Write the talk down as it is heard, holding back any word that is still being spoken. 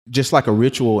just like a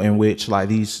ritual in which like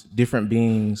these different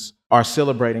beings are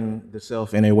celebrating the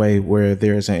self in a way where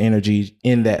there's an energy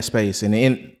in that space. And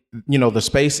in, the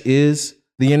space is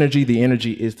the energy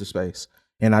is the space.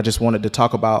 And I just wanted to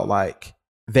talk about like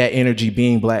that energy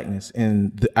being blackness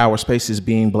and our spaces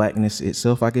being blackness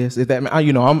itself, I guess. If that,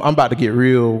 I'm about to get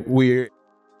real weird.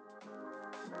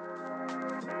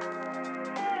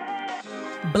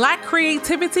 Black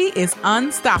creativity is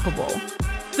unstoppable.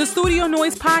 The Studio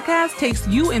Noise podcast takes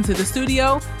you into the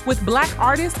studio with Black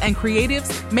artists and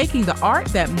creatives making the art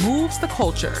that moves the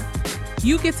culture.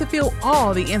 You get to feel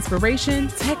all the inspiration,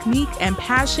 technique, and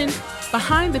passion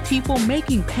behind the people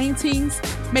making paintings,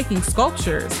 making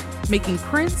sculptures, making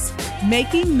prints,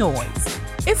 making noise.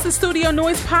 It's the Studio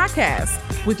Noise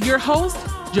podcast with your host,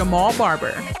 Jamal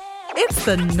Barber. It's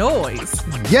the noise.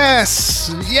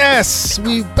 Yes,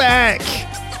 we back.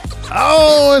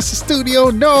 Oh, it's the Studio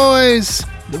Noise.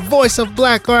 The voice of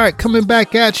Black art coming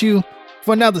back at you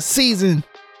for another season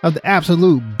of the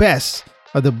absolute best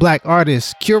of the Black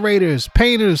artists, curators,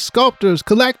 painters, sculptors,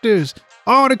 collectors,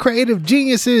 all the creative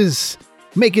geniuses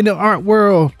making the art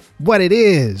world what it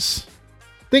is.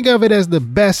 Think of it as the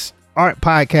best art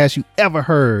podcast you ever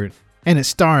heard, and it's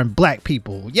starring Black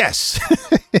people. Yes,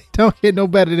 don't get no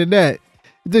better than that.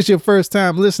 If this is your first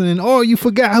time listening, or you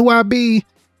forgot who I be,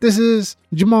 this is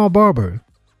Jamal Barber.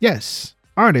 Yes.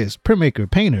 Artist, printmaker,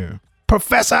 painter,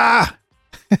 professor,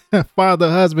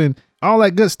 father, husband, all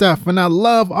that good stuff. And I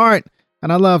love art,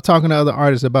 and I love talking to other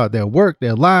artists about their work,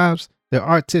 their lives, their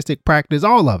artistic practice,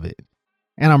 all of it.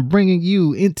 And I'm bringing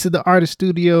you into the artist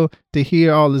studio to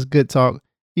hear all this good talk.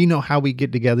 You know how we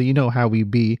get together. You know how we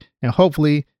be. And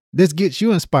hopefully this gets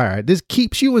you inspired. This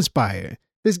keeps you inspired.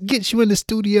 This gets you in the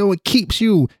studio and keeps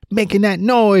you making that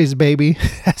noise, baby.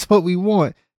 That's what we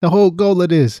want. The whole goal of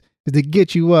this is to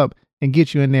get you up and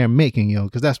get you in there making,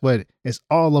 because that's what it's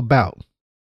all about.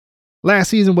 Last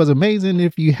season was amazing.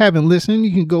 If you haven't listened,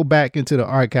 you can go back into the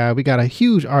archive. We got a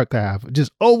huge archive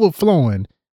just overflowing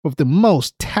with the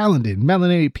most talented,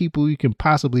 melanated people you can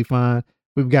possibly find.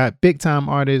 We've got big time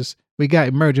artists. We got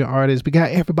emerging artists. We got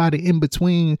everybody in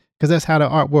between, because that's how the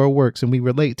art world works. And we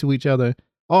relate to each other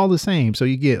all the same. So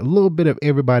you get a little bit of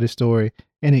everybody's story,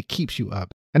 and it keeps you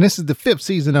up. And this is the 5th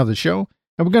season of the show,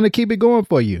 and we're going to keep it going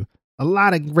for you. A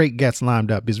lot of great guests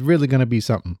lined up. It's really going to be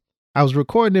something. I was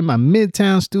recording in my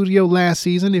Midtown studio last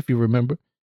season, if you remember,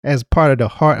 as part of the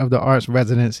Heart of the Arts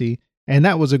residency. And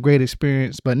that was a great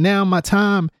experience. But now my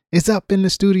time is up in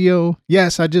the studio.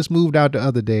 Yes, I just moved out the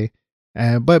other day.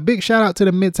 But big shout out to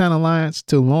the Midtown Alliance,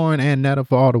 to Lauren and Netta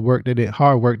for all the work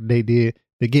hard work that they did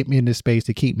to get me in this space,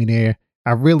 to keep me there.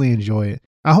 I really enjoy it.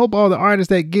 I hope all the artists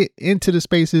that get into the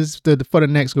spaces for the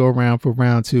next go around for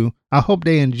round 2, I hope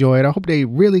they enjoy it. I hope they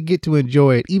really get to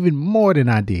enjoy it even more than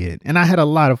I did. And I had a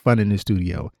lot of fun in the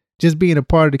studio. Just being a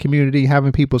part of the community,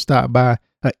 having people stop by,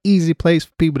 an easy place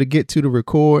for people to get to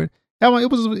record.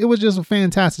 It was just a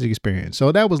fantastic experience.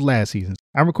 So that was last season.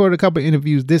 I recorded a couple of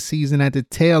interviews this season at the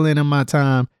tail end of my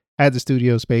time at the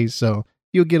studio space. So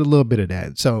you'll get a little bit of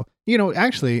that. So,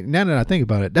 actually, now that I think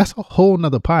about it, that's a whole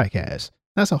nother podcast.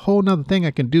 That's a whole nother thing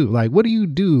I can do. Like, what do you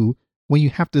do when you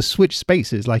have to switch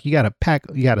spaces? Like, you got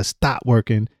to stop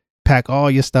working, pack all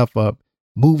your stuff up,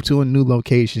 move to a new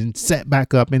location, set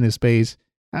back up in the space.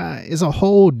 It's a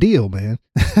whole deal, man.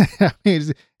 I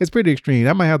mean, it's pretty extreme.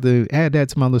 I might have to add that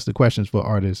to my list of questions for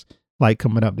artists like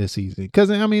coming up this season. Because,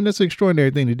 I mean, that's an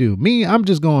extraordinary thing to do. Me, I'm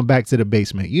just going back to the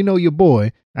basement. Your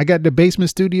boy. I got the basement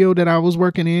studio that I was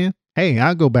working in. Hey,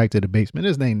 I'll go back to the basement.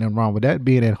 There's ain't nothing wrong with that.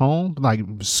 Being at home, like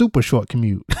super short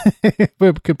commute.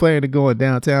 Compared to going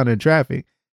downtown in traffic.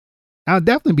 I'll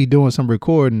definitely be doing some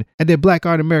recording at the Black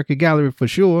Art America Gallery for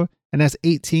sure. And that's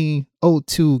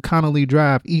 1802 Connolly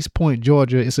Drive, East Point,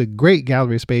 Georgia. It's a great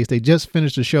gallery space. They just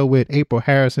finished the show with April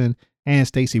Harrison and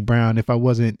Stacey Brown. If I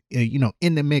wasn't,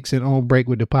 in the mix and on break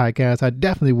with the podcast, I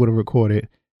definitely would have recorded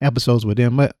episodes with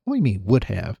them. But what do you mean would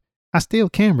have? I still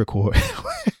can record.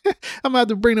 I'm about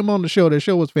to bring them on the show. The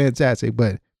show was fantastic.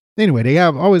 But anyway, they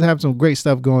always have some great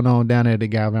stuff going on down there at the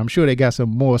gallery. I'm sure they got some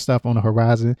more stuff on the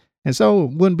horizon. And so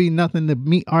it wouldn't be nothing to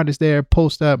meet artists there,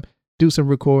 post up, do some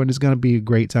recording. It's going to be a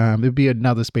great time. It'll be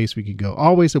another space we can go.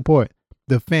 Always support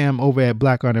the fam over at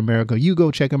Black Art America. You go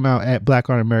check them out at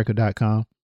blackartamerica.com.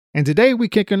 And today we're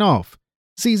kicking off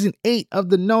season 8 of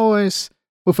The Noise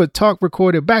with a talk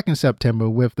recorded back in September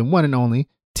with the one and only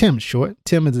Tim Short.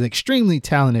 Tim is an extremely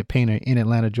talented painter in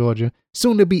Atlanta, Georgia,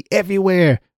 soon to be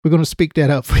everywhere. We're going to speak that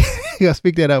up for you. I'll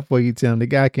speak that up for you, Tim. The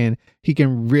guy can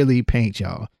really paint,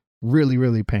 y'all. Really,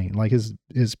 really paint. Like his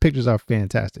pictures are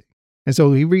fantastic. And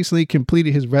so he recently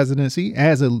completed his residency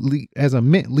as a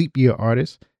Mint Leap Year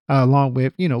artist along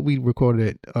with, we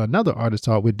recorded another artist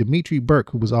talk with Dimitri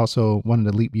Burke, who was also one of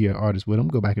the Leap Year artists with him.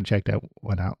 Go back and check that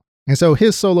one out. And so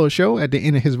his solo show at the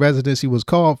end of his residency was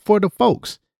called For the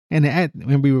Folks. And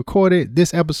when we recorded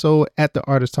this episode at the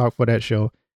artist talk for that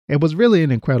show, it was really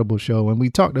an incredible show. And we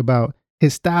talked about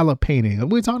his style of painting.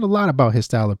 And we talked a lot about his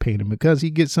style of painting because he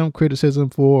gets some criticism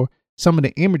for some of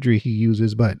the imagery he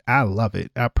uses, but I love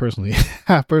it. I personally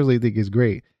think it's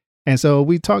great. And so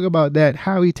we talk about that,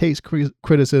 how he takes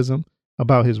criticism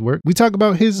about his work. We talk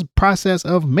about his process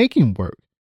of making work,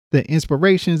 the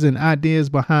inspirations and ideas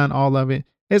behind all of it.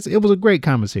 It was a great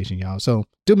conversation, y'all. So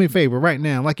do me a favor right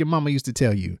now, like your mama used to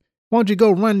tell you. Why don't you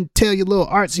go run and tell your little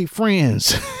artsy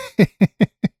friends?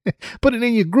 Put it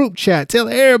in your group chat. Tell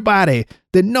everybody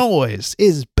the noise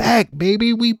is back,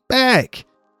 baby. We back.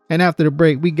 And after the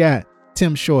break, we got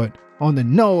Tim Short on The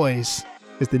Noise.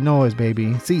 It's The Noise,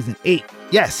 baby. Season 8.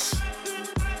 Yes.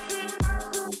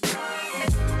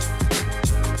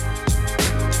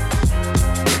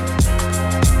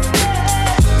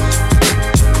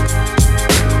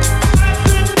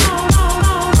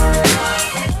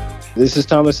 This is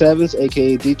Thomas Evans,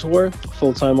 aka Detour,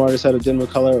 full-time artist out of Denver,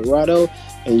 Colorado,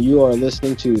 and you are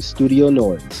listening to Studio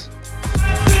Noise.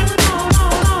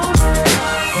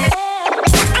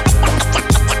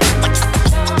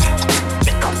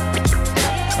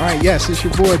 All right, yes, it's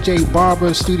your boy Jay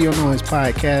Barber, Studio Noise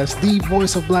Podcast, the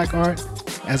voice of black art.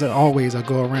 As always, I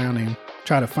go around and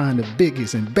try to find the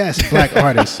biggest and best black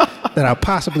artists that I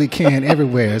possibly can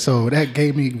everywhere. So that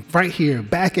gave me right here,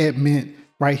 back at Mint,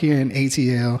 right here in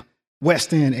ATL,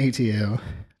 West End ATL,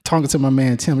 talking to my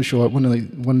man Tim Short, one of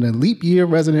the Leap Year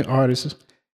resident artists.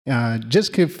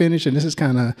 Just could finish, and this is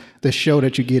kind of the show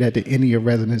that you get at the end of your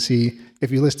residency.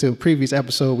 If you listen to a previous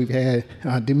episode, we've had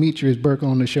Demetrius Burke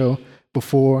on the show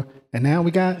before, and now we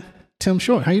got Tim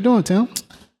Short. How you doing, Tim?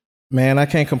 Man, I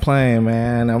can't complain,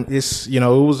 man. It's it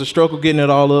was a struggle getting it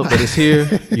all up, but it's here.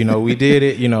 We did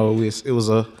it. It was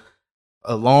a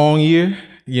long year,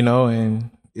 and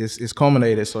it's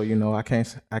culminated. So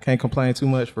I can't complain too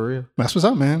much for real. That's what's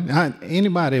up, man.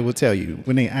 Anybody will tell you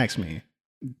when they ask me,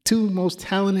 two most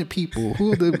talented people,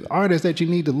 who are the artists that you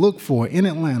need to look for in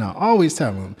Atlanta? I always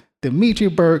tell them Dimitri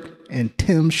Burke and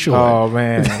Tim Short. Oh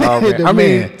man. I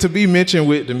mean, to be mentioned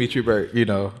with Dimitri Burke,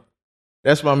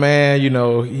 that's my man.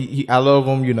 I love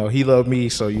him. He loved me.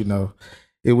 So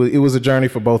it was a journey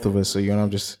for both of us. So I'm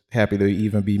just happy to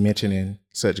even be mentioned in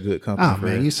such good company. Oh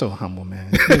man, you're so humble,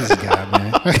 man. This guy,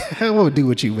 man. What would do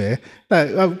with you, man?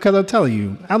 Because I'm telling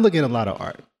you, I look at a lot of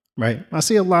art, right? I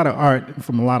see a lot of art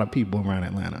from a lot of people around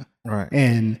Atlanta, right?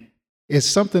 And it's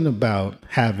something about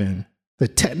having the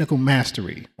technical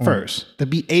mastery first, to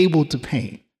be able to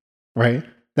paint, right?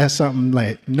 That's something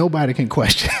like nobody can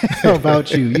question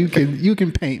about you. You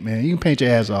can paint, man. You can paint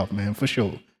your ass off, man, for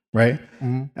sure, right?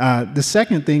 Mm-hmm. The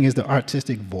second thing is the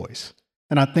artistic voice.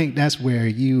 And I think that's where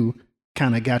you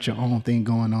kind of got your own thing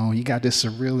going on. You got this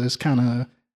surrealist kind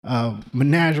of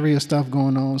menagerie of stuff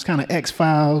going on. It's kind of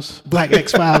X-Files, Black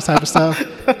X-Files type of stuff.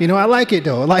 I like it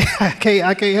though. Like I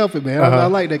can't help it, man. I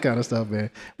like that kind of stuff, man.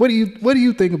 What do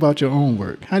you think about your own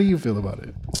work? How do you feel about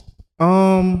it?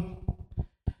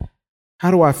 How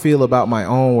do I feel about my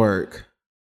own work?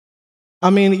 I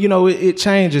mean, it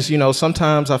changes.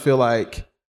 Sometimes I feel like,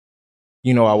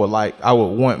 I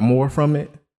would want more from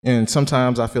it. And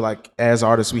sometimes I feel like as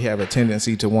artists, we have a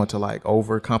tendency to want to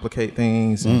overcomplicate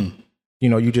things. And,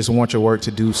 you just want your work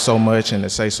to do so much and to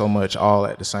say so much all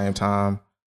at the same time.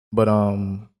 But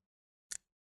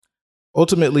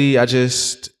ultimately, I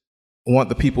just want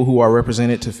the people who are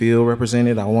represented to feel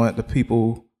represented. I want the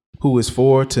people who it's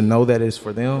for to know that it's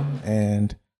for them.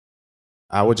 And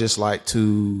I would just like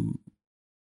to,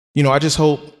 I just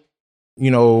hope,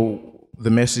 the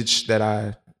message that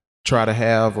I try to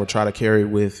have or try to carry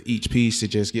with each piece, it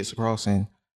just gets across. And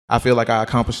I feel like I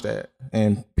accomplished that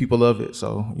and people love it.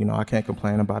 So, I can't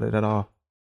complain about it at all.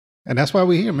 And that's why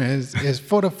we're here, man. It's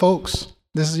for the folks.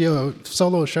 This is your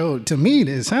solo show. To me,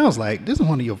 it sounds like this is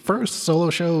one of your first solo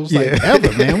shows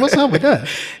ever, man. What's up with that?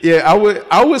 Yeah,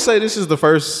 I would say this is the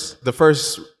first.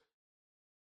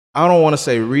 I don't want to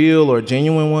say real or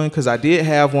genuine one, because I did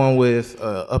have one with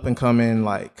up and coming,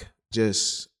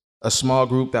 just a small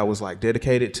group that was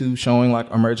dedicated to showing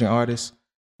emerging artists,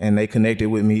 and they connected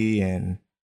with me. And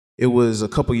it was a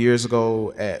couple years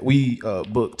ago we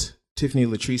booked Tiffany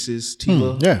Latrice's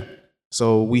Tila. Yeah.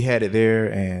 So we had it there,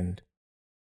 and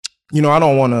I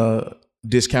don't want to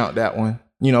discount that one,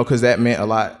 because that meant a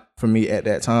lot for me at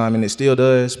that time, and it still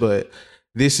does. But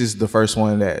this is the first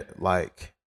one that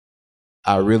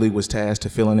I really was tasked to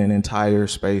filling an entire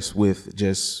space with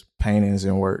just paintings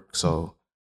and work. So,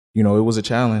 it was a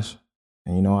challenge.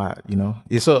 And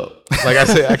it's up. Like I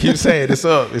said, I keep saying it's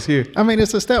up. It's here. I mean,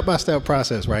 it's a step-by-step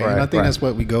process, right? And I think right. that's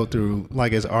what we go through,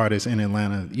 like as artists in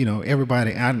Atlanta.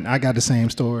 Everybody, I got the same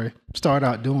story. Start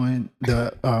out doing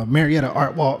the Marietta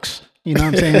Art Walks, you know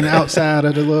what I'm saying? Outside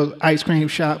of the little ice cream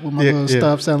shop with my little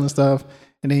stuff, selling stuff.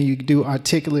 And then you do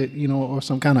Articulate, or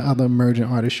some kind of other emerging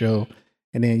artist show.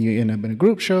 And then you end up in a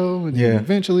group show. And then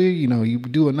eventually, you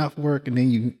do enough work and then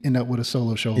you end up with a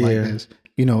solo show like this.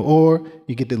 Or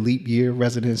you get the leap year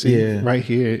residency right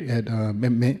here at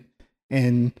Mint.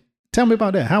 And tell me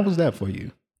about that. How was that for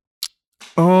you?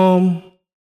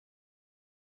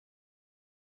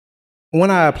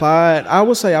 When I applied, I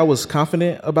would say I was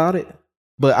confident about it,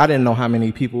 but I didn't know how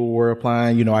many people were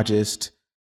applying. I just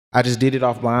did it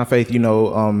off blind faith.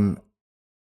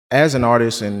 As an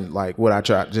artist and like what I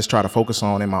try to focus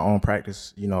on in my own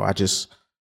practice. I just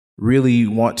really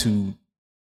want to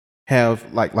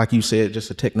have like you said,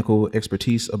 just a technical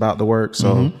expertise about the work.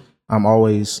 So I'm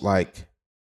always like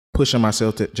pushing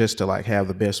myself to like have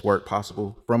the best work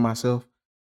possible from myself.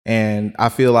 And I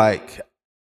feel like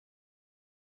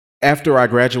after I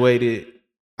graduated,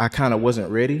 I kind of wasn't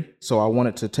ready. So I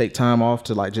wanted to take time off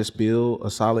to like just build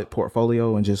a solid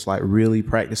portfolio and just like really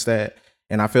practice that.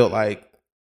 And I felt like,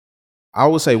 I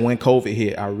would say when COVID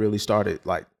hit, I really started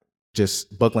like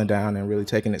just buckling down and really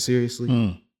taking it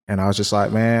seriously. And I was just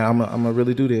like, man, I'm gonna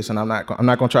really do this, and I'm not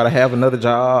gonna try to have another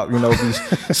job, be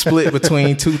split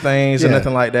between two things or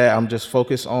nothing like that. I'm just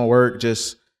focused on work.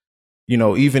 Just,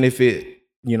 even if it,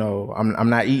 I'm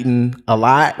not eating a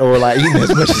lot or like eating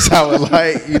as much as I would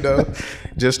like,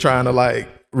 just trying to like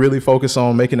really focus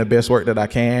on making the best work that I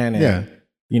can,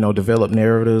 and develop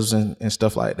narratives and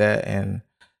stuff like that. And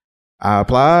I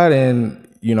applied, and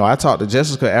I talked to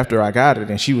Jessica after I got it,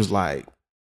 and she was like,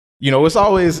 it's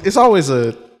always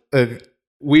a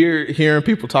weird hearing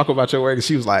people talk about your work, and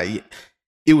she was like,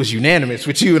 it was unanimous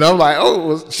with you, and I'm like, oh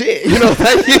well, shit,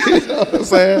 thank you. You know what I'm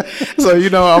saying? So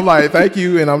I'm like, thank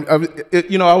you, and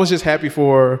I was just happy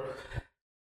for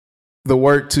the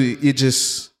work to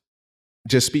just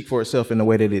speak for itself in the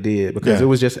way that it did, because it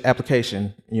was just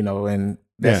application, and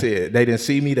that's it. They didn't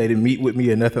see me, they didn't meet with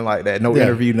me or nothing like that, no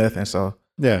interview, nothing. So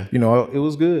it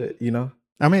was good,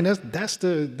 I mean, that's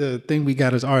the thing we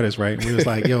got as artists, right? We was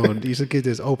like, yo, you should get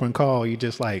this open call. You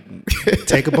just like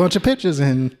take a bunch of pictures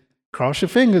and cross your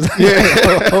fingers.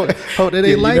 hope that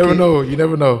they like it. You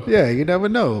never know. Yeah, you never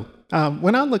know.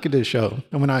 When I look at this show,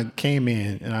 and when I came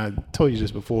in, and I told you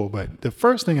this before, but the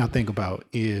first thing I think about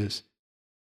is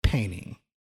painting.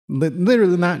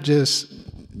 Literally not just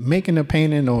making a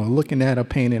painting or looking at a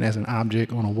painting as an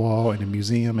object on a wall in a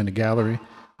museum, in a gallery,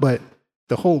 but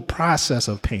the whole process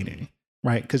of painting.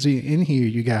 Right, because in here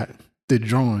you got the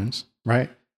drawings, right?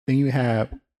 Then you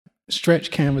have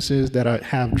stretch canvases that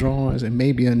have drawings and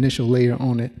maybe an initial layer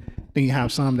on it. Then you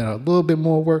have some that are a little bit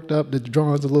more worked up. The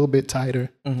drawings a little bit tighter.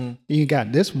 Then you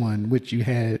got this one, which you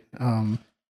had.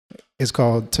 It's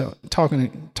called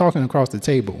talking across the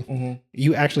table.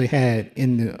 You actually had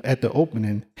at the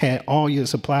opening had all your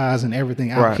supplies and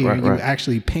everything out here. You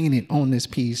actually painted on this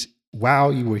piece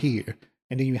while you were here,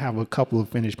 and then you have a couple of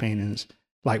finished paintings.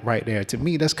 Like right there, to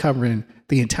me, that's covering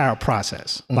the entire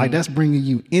process. Like that's bringing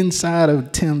you inside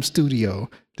of Tim's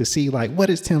studio to see like, what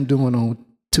is Tim doing on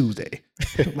Tuesday?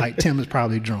 Like Tim is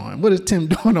probably drawing. What is Tim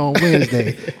doing on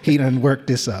Wednesday? He done worked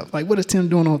this up. Like what is Tim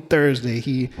doing on Thursday?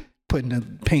 He putting the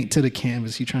paint to the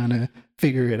canvas. He trying to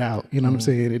figure it out. You know what I'm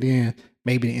saying? And then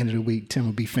maybe the end of the week, Tim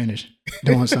will be finished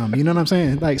doing something. You know what I'm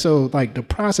saying? Like, so like the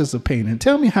process of painting,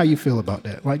 tell me how you feel about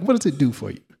that. Like, what does it do for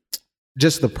you?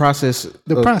 Just the process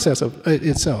of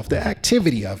itself, the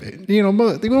activity of it.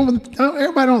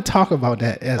 Everybody don't talk about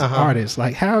that as artists.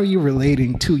 Like, how are you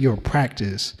relating to your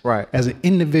practice as an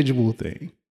individual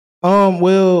thing?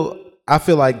 Well, I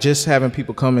feel like just having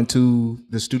people come into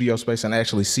the studio space and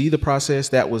actually see the process,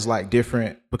 that was like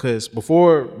different, because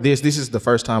before this is the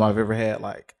first time I've ever had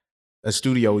like a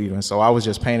studio even. So I was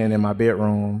just painting in my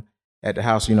bedroom at the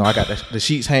house. I got the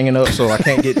sheets hanging up so I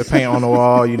can't get the paint on the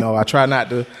wall. I try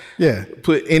not to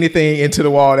put anything into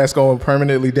the wall that's going to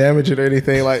permanently damage it or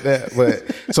anything like that.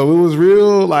 But so it was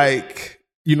real like,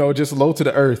 just low to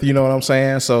the earth, you know what I'm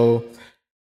saying? So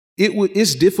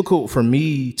it's difficult for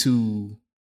me to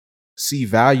see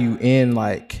value in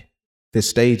like the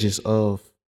stages of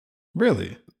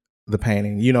really the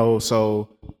painting,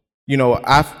 so,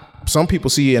 some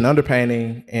people see an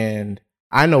underpainting, and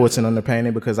I know it's an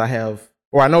underpainting because I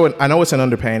know it's an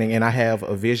underpainting, and I have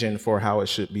a vision for how it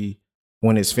should be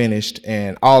when it's finished,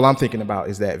 and all I'm thinking about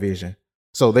is that vision.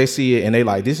 So they see it and they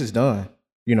like, this is done.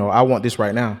 I want this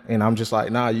right now, and I'm just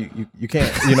like, nah, you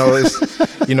can't. It's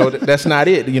that's not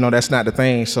it. That's not the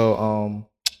thing. So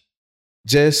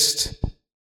just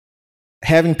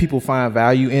having people find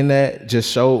value in that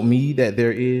just showed me that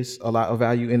there is a lot of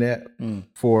value in that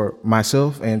for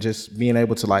myself, and just being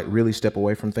able to like really step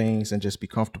away from things and just be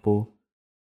comfortable,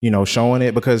 showing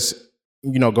it, because,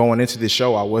 going into this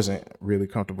show, I wasn't really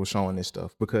comfortable showing this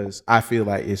stuff because I feel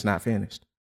like it's not finished,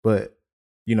 but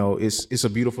it's a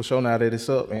beautiful show now that it's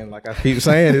up, and like I keep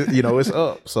saying, it's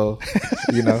up. So,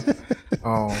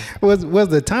 was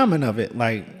the timing of it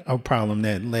like a problem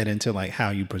that led into like how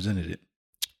you presented it?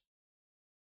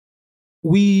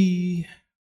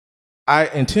 I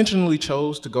intentionally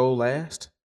chose to go last.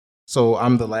 So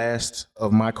I'm the last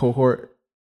of my cohort,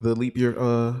 the leap year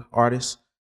artists.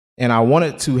 And I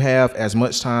wanted to have as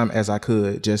much time as I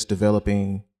could just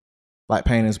developing like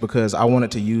paintings, because I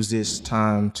wanted to use this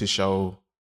time to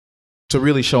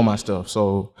really show my stuff.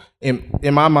 So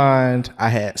in my mind, I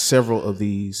had several of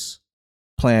these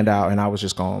planned out, and I was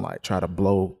just going to like try to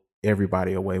blow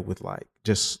everybody away with like,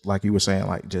 just like you were saying,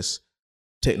 like just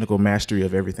technical mastery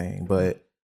of everything. But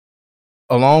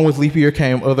along with leap year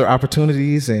came other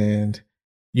opportunities, and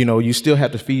you still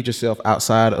have to feed yourself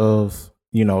outside of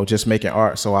just making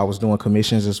art. So I was doing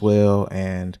commissions as well,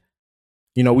 and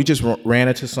we just ran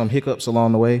into some hiccups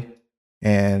along the way.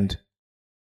 And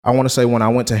I want to say when I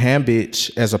went to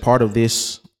Ham-Bitch as a part of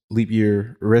this leap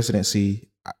year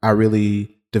residency, I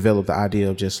really developed the idea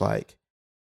of just like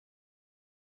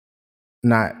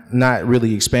not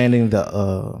really expanding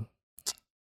the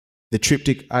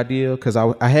triptych idea, because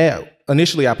I had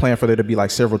initially I planned for there to be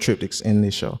like several triptychs in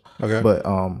this show. Okay. But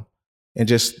and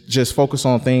just focus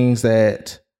on things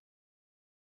that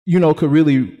could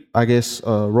really, I guess,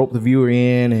 rope the viewer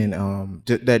in, and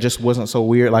that just wasn't so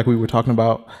weird like we were talking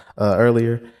about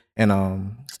earlier.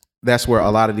 And that's where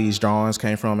a lot of these drawings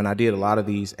came from, and I did a lot of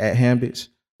these at Ham-Bitch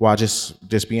while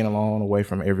just being alone, away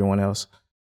from everyone else.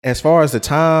 As far as the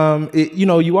time,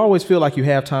 you always feel like you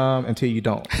have time until you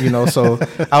don't, so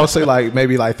I would say like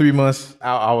maybe like 3 months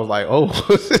out, I was like, oh,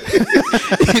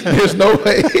 there's no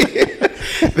way.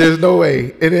 There's no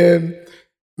way. And then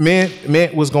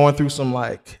Mint was going through some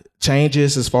like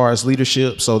changes as far as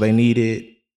leadership. So they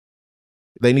needed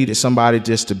somebody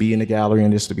just to be in the gallery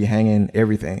and just to be hanging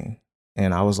everything.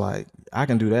 And I was like, I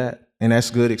can do that. And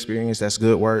that's good experience. That's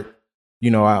good work.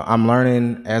 I'm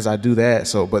learning as I do that.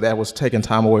 So, but that was taking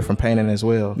time away from painting as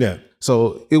well. Yeah.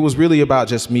 So it was really about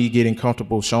just me getting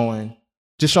comfortable showing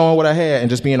what I had and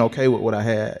just being okay with what I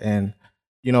had. And,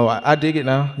 I dig it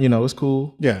now. It's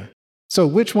cool. Yeah. So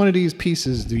which one of these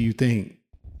pieces do you think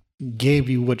gave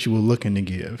you what you were looking to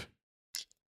give?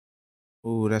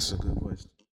 Oh, that's a good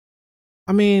question.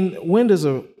 I mean, when does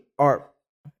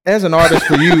as an artist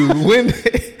for you, when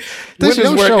this does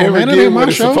your work show, ever man. get what My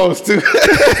it's show. supposed to?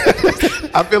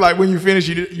 I feel like when you finish,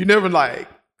 you never like,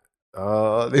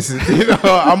 this is,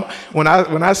 when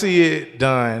I see it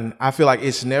done, I feel like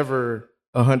it's never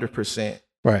 100%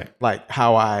 right, like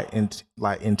how I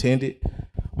intended.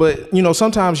 But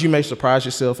sometimes you may surprise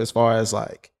yourself as far as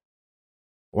like,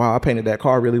 wow, I painted that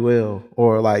car really well,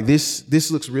 or like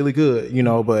this looks really good,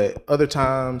 But other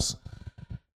times,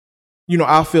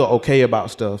 I'll feel okay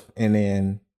about stuff, and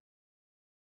then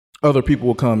other people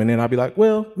will come, and then I'll be like,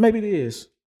 well, maybe it is,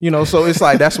 So it's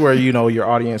like that's where your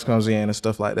audience comes in and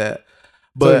stuff like that.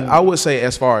 But I would say,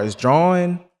 as far as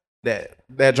drawing,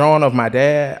 that drawing of my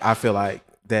dad, I feel like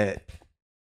that,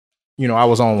 I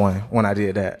was on one when I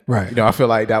did that. right. I feel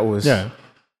like that was That's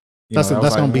that was that's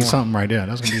like gonna be one. something right there.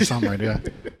 That's gonna be something right there.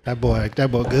 That boy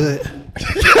good.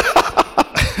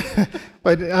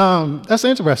 But that's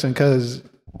interesting because,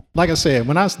 like I said,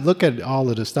 when I look at all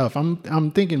of the stuff,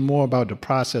 I'm thinking more about the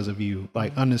process of you,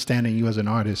 like understanding you as an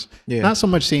artist. Yeah. Not so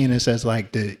much seeing this as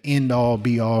like the end all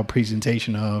be all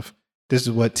presentation of this is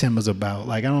what Tim is about.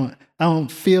 Like I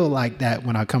don't feel like that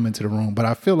when I come into the room, but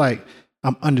I feel like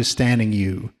I'm understanding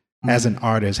you as an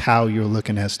artist, how you're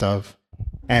looking at stuff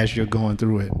as you're going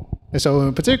through it. And so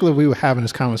in particular, we were having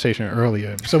this conversation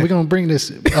earlier. So we're going to bring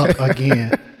this up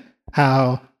again,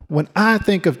 how when I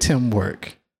think of Tim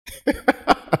work,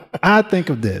 I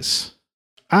think of this.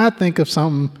 I think of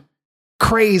something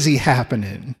crazy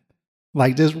happening,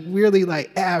 like this really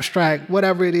like abstract,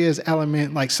 whatever it is,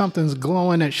 element, like something's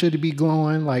glowing that should be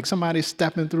glowing, like somebody's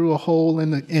stepping through a hole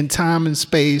in time and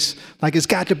space. Like it's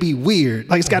got to be weird.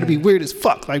 Like it's got to be weird as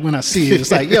fuck. Like when I see it,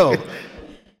 it's like, yo.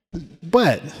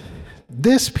 But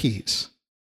this piece,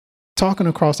 talking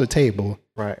across the table,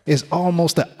 Right. is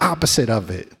almost the opposite of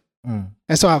it. And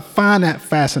so I find that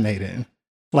fascinating.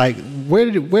 Like, where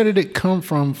did it come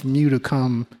from you to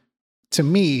come to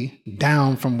me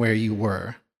down from where you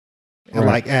were? And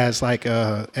Right. like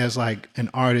as an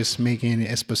artist making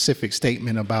a specific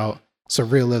statement about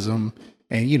surrealism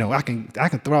And I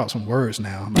can throw out some words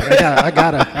now. Like, I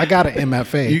got an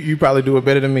MFA. You probably do it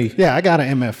better than me. Yeah, I got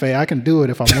an MFA. I can do it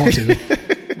if I want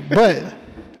to.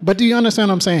 But do you understand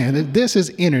what I'm saying? This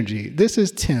is energy. This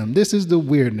is Tim. This is the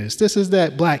weirdness. This is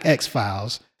that Black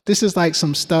X-Files. This is like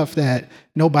some stuff that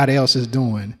nobody else is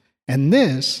doing. And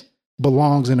this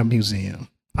belongs in a museum.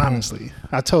 Honestly,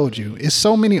 I told you, it's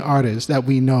so many artists that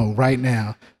we know right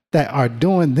now that are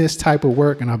doing this type of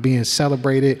work and are being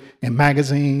celebrated in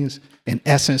magazines, in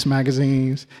Essence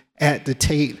magazines, at the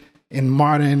Tate, in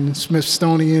Martin,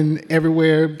 Smithsonian,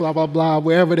 everywhere, blah, blah, blah,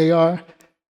 wherever they are.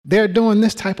 They're doing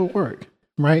this type of work,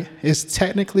 right? It's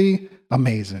technically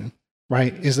amazing,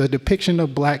 right? It's a depiction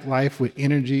of Black life with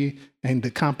energy and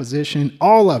the composition,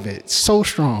 all of it, so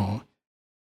strong,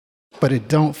 but it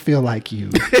don't feel like you.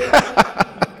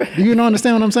 Do you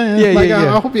understand what I'm saying?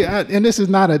 Yeah, I hope you, and this is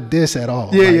not a diss at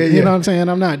all. You know what I'm saying?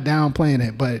 I'm not downplaying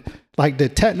it, but like the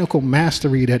technical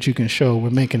mastery that you can show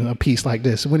with making a piece like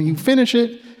this, when you finish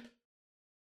it,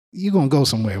 you're going to go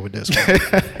somewhere with this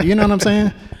one. You know what I'm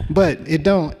saying? But it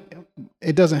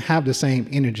doesn't have the same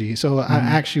energy. So I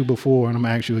asked you before, and I'm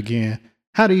going to ask you again,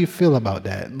 how do you feel about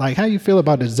that? Like, how do you feel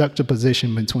about the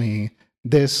juxtaposition between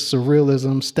this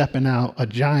surrealism, stepping out a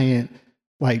giant,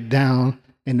 like down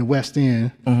in the West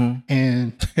End,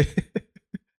 and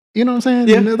you know what I'm saying?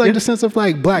 Yeah, like the sense of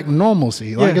like Black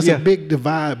normalcy. Like it's a big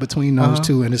divide between those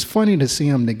two, and it's funny to see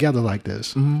them together like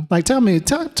this. Like, talk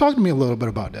to me a little bit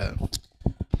about that.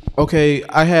 Okay,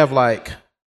 I have like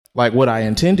what I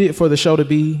intended for the show to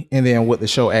be, and then what the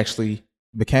show actually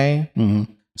became.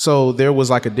 So there was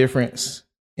like a difference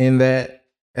in that.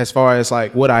 As far as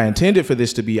like what I intended for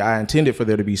this to be, I intended for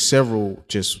there to be several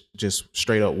just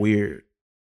straight up weird,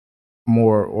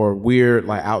 weird,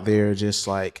 like out there, just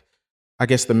like, I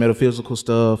guess the metaphysical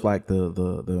stuff, like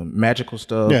the magical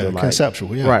stuff. Yeah, the, like,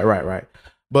 conceptual. Yeah. Right.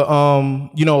 But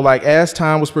like as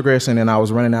time was progressing and I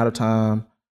was running out of time,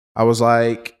 I was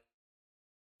like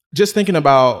just thinking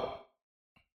about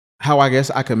how I guess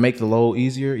I could make the load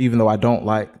easier, even though I don't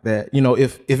like that.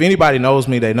 If anybody knows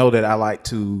me, they know that I like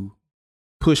to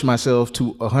push myself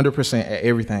to 100% at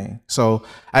everything. So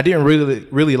I didn't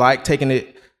really like taking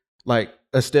it like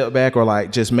a step back or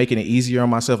like just making it easier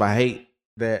on myself. I hate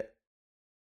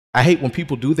when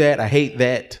people do that. I hate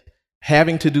that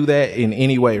having to do that in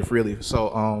any way, really.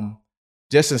 So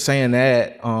just in saying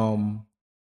that,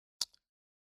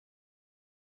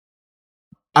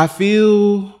 I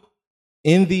feel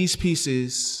in these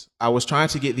pieces, I was trying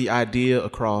to get the idea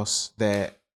across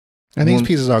that. And these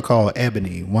pieces are called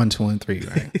Ebony 1, 2, and 3,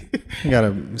 right? You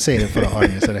gotta say it for the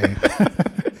audience today.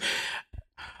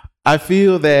 I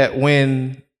feel that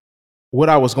what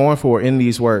I was going for in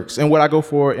these works, and what I go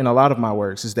for in a lot of my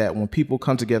works, is that when people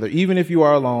come together, even if you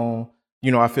are alone,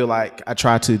 I feel like I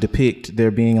try to depict there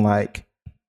being like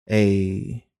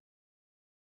a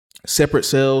separate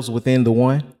selves within the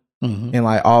one, and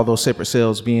like all those separate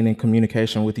selves being in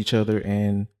communication with each other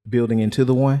and building into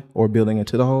the one or building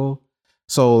into the whole.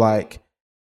 So like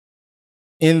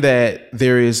in that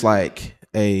there is like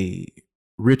a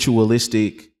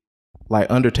ritualistic like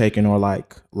undertaking, or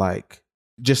like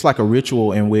just like a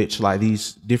ritual in which like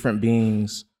these different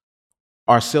beings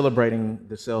are celebrating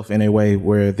the self in a way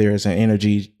where there's an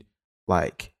energy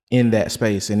like in that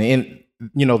space, and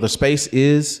the space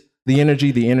is the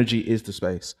energy is the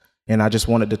space. And I just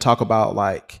wanted to talk about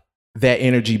like that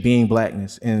energy being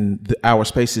Blackness, and our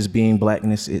spaces being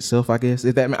Blackness itself, I guess.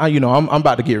 If that, I'm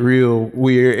about to get real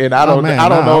weird, and I don't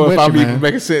know if I'm even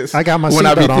making sense. I got my when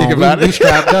I be thinking about it. We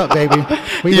strapped up, baby.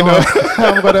 We going.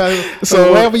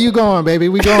 So wherever you going, baby,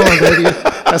 we going, baby.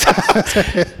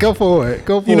 Go for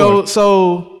it.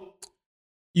 So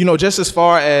just as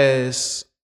far as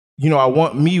I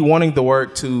wanting the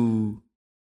work to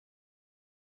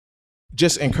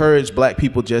just encourage Black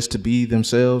people just to be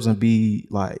themselves and be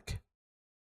like,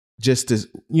 just as,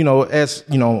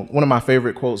 one of my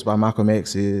favorite quotes by Malcolm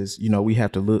X is, we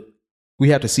have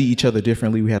to see each other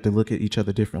differently. We have to look at each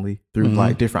other differently through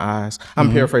like different eyes.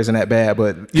 I'm paraphrasing that bad,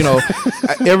 but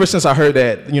ever since I heard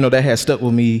that, that has stuck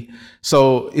with me.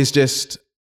 So it's just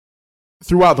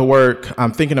throughout the work,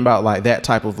 I'm thinking about like that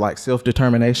type of like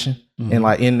self-determination, and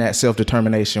like in that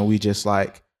self-determination, we just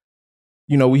like,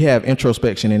 we have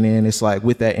introspection, and then it's like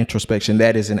with that introspection,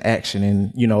 that is an action.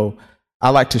 And, I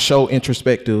like to show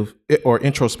introspection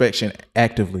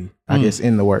actively, I guess,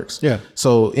 in the works. Yeah.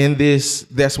 So in this,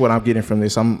 that's what I'm getting from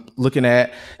this. I'm looking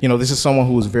at, this is someone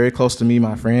who is very close to me,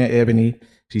 my friend Ebony.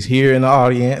 She's here in the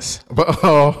audience, but,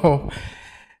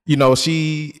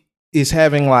 she is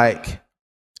having like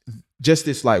just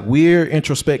this like weird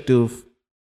introspective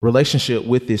relationship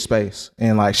with this space.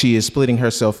 And like, she is splitting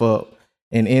herself up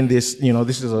And in this,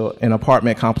 this is an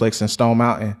apartment complex in Stone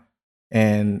Mountain.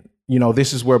 And,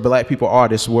 this is where Black people are.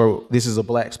 This is a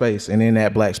Black space. And in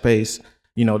that Black space,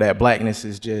 that Blackness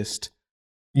is just,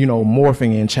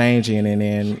 morphing and changing. And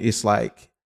then it's like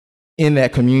in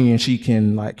that communion, she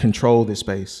can like control this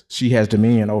space. She has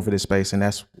dominion over this space. And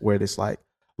that's where this like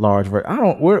large,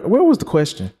 where was the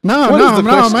question? No,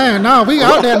 man. No, we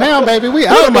out there now, baby. We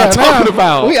out there now. What am I talking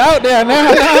about? We out there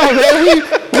now, man.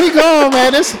 We going,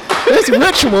 man. This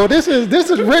ritual. This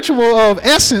is ritual of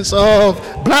essence of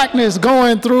Blackness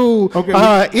going through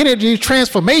energy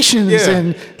transformations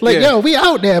and yo, we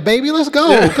out there, baby. Let's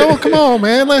go. Come on,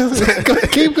 man. Let's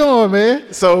keep going,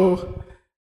 man. So,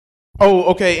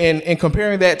 and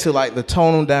comparing that to like the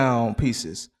toned down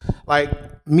pieces, like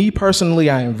me personally,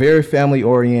 I am very family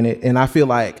oriented, and I feel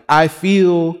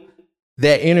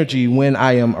that energy when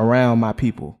I am around my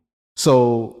people.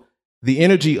 So the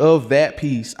energy of that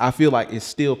piece, I feel like is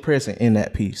still present in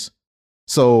that piece.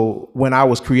 So when I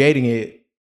was creating it,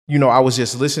 I was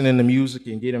just listening to music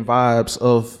and getting vibes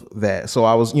of that. So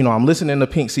I was, I'm listening to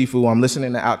Pink Sifu, I'm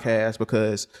listening to Outkast,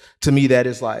 because to me that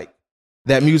is like,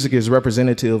 that music is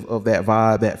representative of that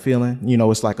vibe, that feeling.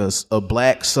 It's like a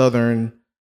Black Southern,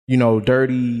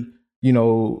 dirty,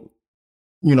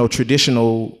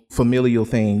 traditional familial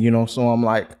thing, so I'm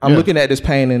like, I'm looking at this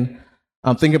painting.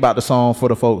 I'm thinking about the song For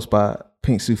the Folks by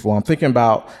Pink Sifu. I'm thinking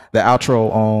about the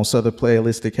outro on Southern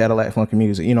Playalistic Cadillac Funky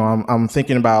Music. I'm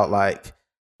thinking about like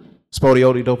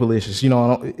Spodiote Dopalicious,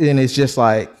 and it's just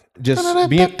like,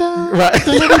 being right.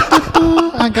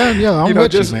 I'm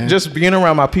with you, man. Just being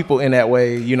around my people in that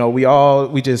way.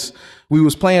 We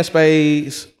was playing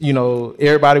spades.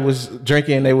 Everybody was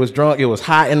drinking. They was drunk. It was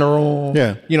hot in the room.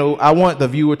 Yeah. I want the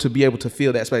viewer to be able to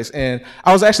feel that space. And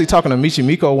I was actually talking to Michi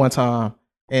Miko one time,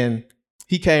 and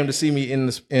he came to see me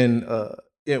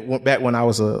back when I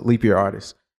was a Leap Year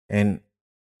artist, and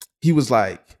he was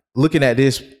like looking at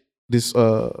this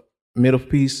middle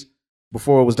piece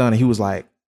before it was done, and he was like,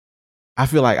 I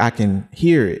feel like I can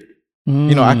hear it.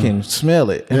 I can smell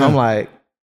it. And I'm like,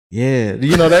 yeah,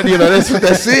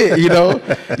 that's it.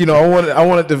 I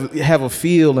wanted to have a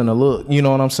feel and a look, you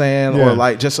know what I'm saying? Yeah. Or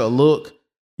like just a look,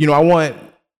 I want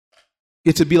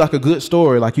it to be like a good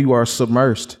story, like you are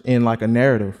submersed in like a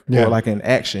narrative or like an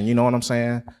action, you know what I'm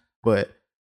saying? But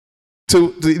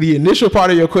to the initial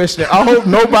part of your question, I hope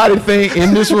nobody think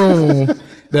in this room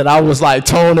that I was like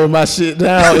toning my shit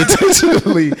down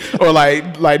intentionally, or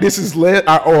like this is less,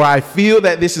 or I feel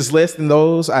that this is less than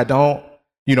those. I don't,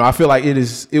 I feel like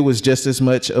it was just as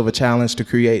much of a challenge to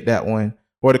create that one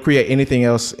or to create anything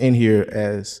else in here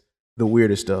as the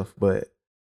weirder stuff. But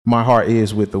my heart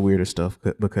is with the weirder stuff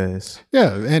because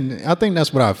and I think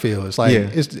that's what I feel. It's like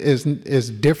it's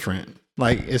different.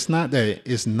 Like it's not that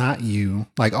it's not you.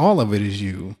 Like all of it is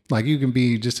you. Like you can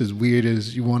be just as weird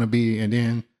as you want to be, and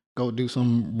then go do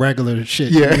some regular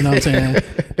shit. Yeah. You know what I'm saying?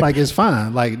 Like it's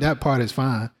fine. Like that part is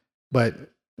fine. But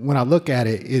when I look at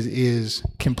it, is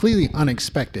completely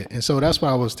unexpected. And so that's what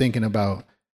I was thinking about.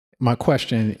 My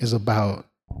question is about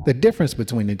the difference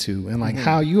between the two and like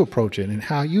how you approach it and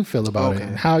how you feel about it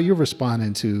and how you're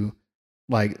responding to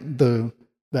like the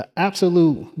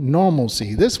absolute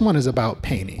normalcy. This one is about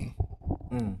painting,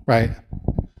 right?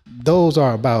 Those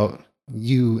are about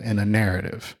you and a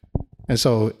narrative. And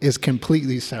so it's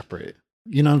completely separate,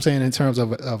 you know what I'm saying, in terms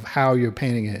of how you're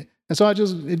painting it. And so I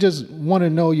just want to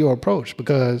know your approach,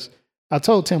 because I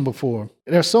told Tim before,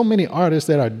 there's so many artists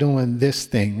that are doing this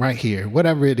thing right here,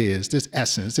 whatever it is, this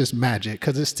essence, this magic,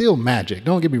 because it's still magic.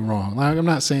 Don't get me wrong. Like, I'm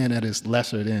not saying that it's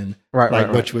lesser than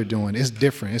what you're doing. It's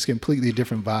different. It's a completely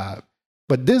different vibe.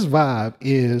 But this vibe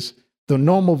is the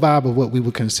normal vibe of what we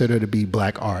would consider to be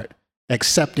Black art,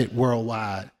 accepted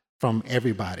worldwide from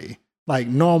everybody. Like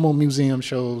normal museum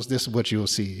shows, this is what you'll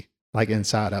see, like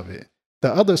inside of it.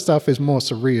 The other stuff is more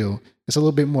surreal. It's a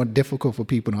little bit more difficult for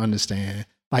people to understand.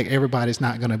 Like everybody's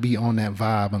not going to be on that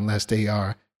vibe unless they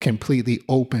are completely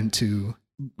open to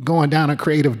going down a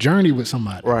creative journey with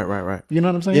somebody. Right. You know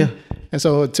what I'm saying? Yeah. And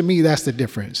so to me, that's the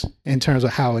difference in terms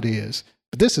of how it is.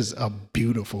 But this is a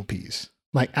beautiful piece.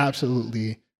 Like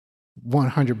absolutely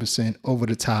 100% over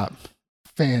the top.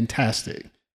 Fantastic.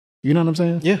 You know what I'm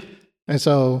saying? Yeah. And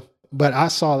so, but I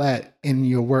saw that in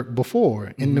your work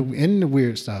before, in the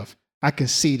weird stuff. I can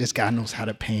see this guy knows how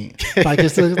to paint. Like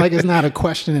it's not a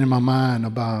question in my mind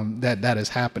about that is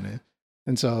happening.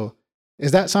 And so,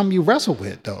 is that something you wrestle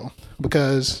with though?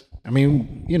 Because I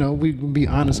mean, you know, we can be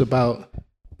honest about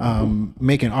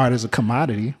making art as a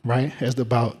commodity, right? As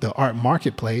about the art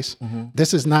marketplace.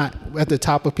 This is not at the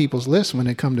top of people's list when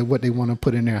it comes to what they want to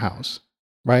put in their house,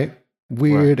 right?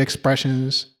 Weird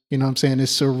expressions. You know what I'm saying?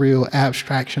 This surreal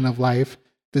abstraction of life.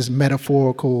 this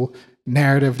metaphorical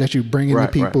narrative that you bring into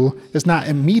people. It's not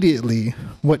immediately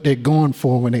what they're going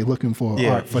for when they're looking for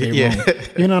art for their room.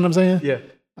 You know what I'm saying? Yeah.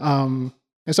 And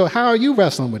so how are you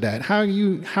wrestling with that? How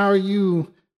are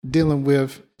you dealing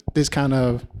with this kind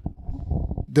of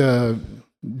the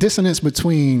dissonance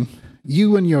between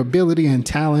you and your ability and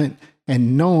talent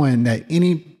and knowing that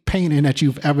any painting that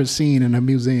you've ever seen in a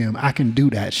museum, I can do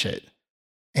that shit.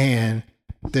 And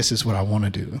this is what I want to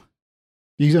do.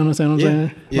 You understand what I'm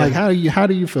saying? Yeah. Like, how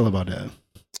do you feel about that?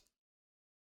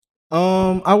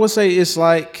 I would say it's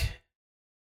like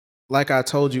I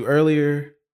told you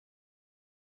earlier,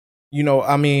 you know,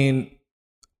 I mean,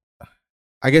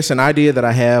 I guess an idea that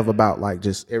I have about like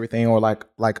just everything, or like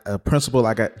a principle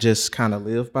like I just kind of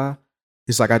live by.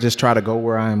 It's like I just try to go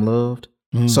where I am loved.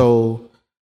 So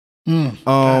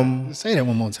God, say that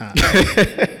one more time.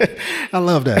 I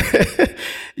love that.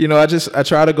 You know, I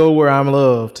try to go where I'm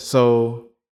loved. So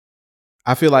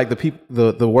I feel like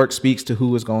the work speaks to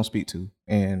who it's going to speak to.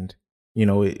 And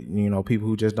people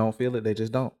who just don't feel it, they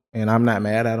just don't. And I'm not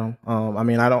mad at them. I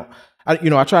mean,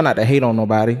 I try not to hate on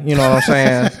nobody, you know what I'm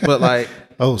saying? But like,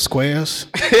 oh, squares.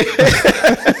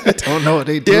 Don't know what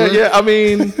they do. Yeah. I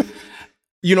mean,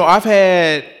 you know, I've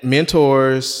had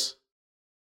mentors,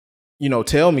 you know,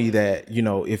 tell me that, you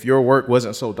know, if your work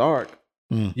wasn't so dark,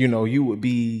 you know, you would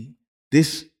be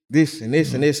this and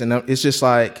this and this. And it's just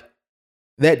like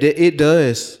that, it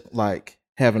does like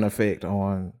have an effect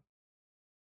on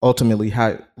ultimately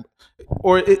how,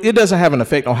 or it doesn't have an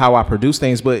effect on how I produce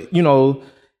things, but you know,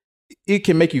 it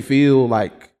can make you feel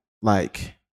like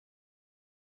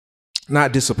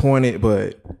not disappointed,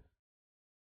 but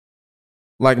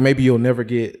like maybe you'll never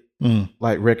get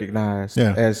like recognized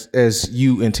as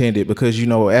you intended, because you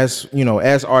know,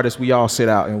 as artists, we all sit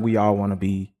out and we all want to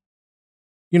be,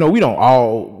 you know, we don't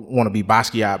all want to be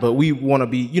Basquiat, but we want to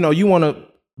be, you know, you want to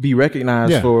be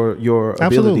recognized for your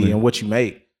ability and what you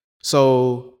make.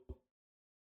 So,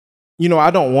 you know,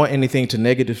 I don't want anything to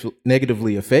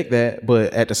negatively affect that,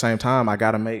 but at the same time, I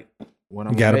gotta make what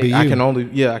I'm gonna make. I can only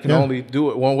do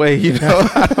it one way, you know.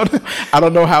 I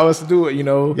don't know how else to do it, you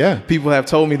know. Yeah. People have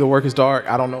told me the work is dark.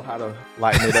 I don't know how to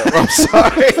lighten it up. I'm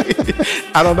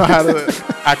sorry. I don't know how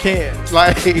to. I can't.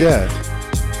 Like, yeah.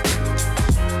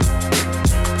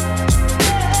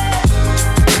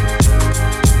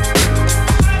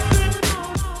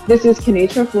 This is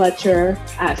Kenatra Fletcher,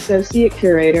 Associate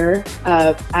Curator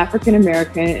of African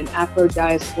American and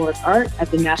Afro-Diasporic Art at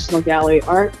the National Gallery of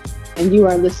Art, and you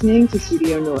are listening to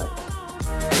Studio Noise.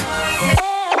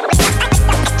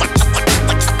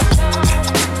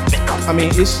 I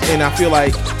mean, and I feel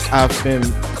like I've been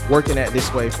working at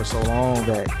this way for so long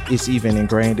that it's even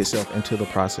ingrained itself into the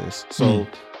process. So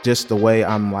just the way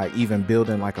I'm like even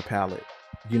building like a palette,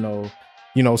 you know,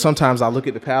 sometimes I look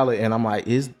at the palette and I'm like,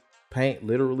 is paint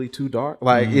literally too dark?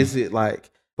 Like, is it like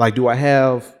do I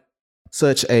have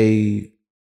such a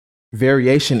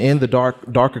variation in the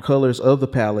darker colors of the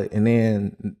palette and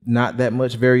then not that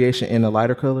much variation in the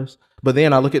lighter colors? But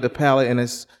then I look at the palette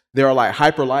and there are like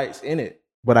hyper lights in it,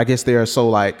 but I guess they are so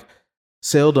like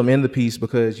seldom in the piece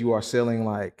because you are selling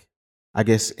like, I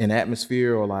guess, an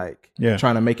atmosphere or like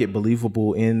trying to make it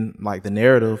believable in like the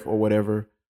narrative or whatever.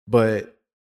 But,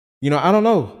 you know, I don't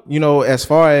know, you know, as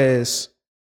far as,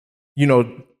 you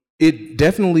know, it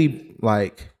definitely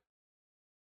like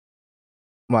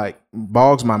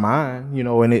bogs my mind, you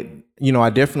know, and it, you know, I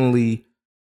definitely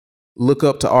look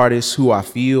up to artists who I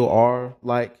feel are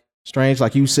like strange.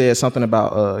 Like you said something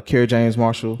about Kerry James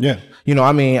Marshall. Yeah. You know,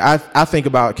 I mean, I think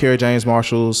about Kerry James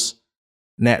Marshall's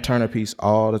Nat Turner piece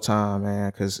all the time,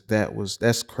 man, because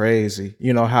that's crazy.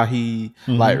 You know, how he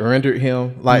like rendered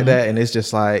him like that. And it's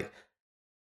just like,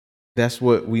 that's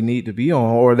what we need to be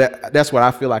on, or that's what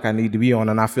I feel like I need to be on.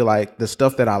 And I feel like the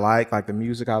stuff that I like the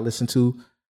music I listen to,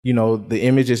 you know, the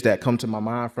images that come to my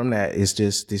mind from that is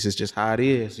just, this is just how it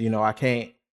is. You know, I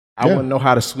wouldn't know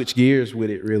how to switch gears with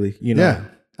it really, you know? Yeah.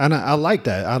 And I like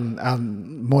that.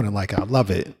 I'm more than like, I love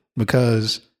it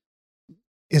because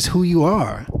it's who you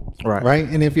are. Right.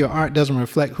 And if your art doesn't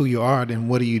reflect who you are, then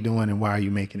what are you doing and why are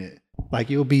you making it? Like,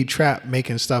 you'll be trapped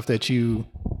making stuff that you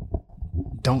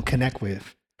don't connect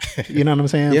with. You know what I'm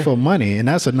saying? For money. And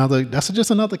that's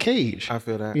just another cage. I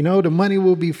feel that. You know, the money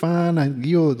will be fine and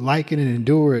you'll like it and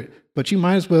endure it, but you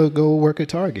might as well go work at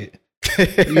Target.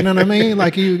 You know what I mean?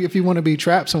 Like, if you want to be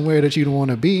trapped somewhere that you don't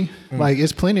want to be, like,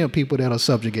 it's plenty of people that'll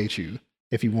subjugate you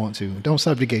if you want to. Don't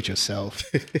subjugate yourself.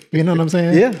 You know what I'm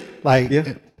saying? Yeah. Like,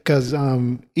 because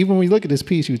even when you look at this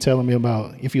piece you're telling me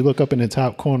about, if you look up in the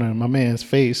top corner, my man's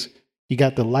face, he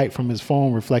got the light from his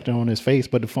phone reflecting on his face,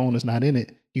 but the phone is not in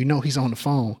it. You know he's on the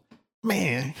phone.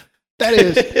 Man, that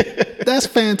that's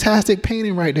fantastic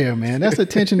painting right there, man. That's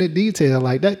attention to detail.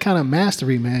 Like that kind of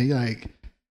mastery, man. You're like,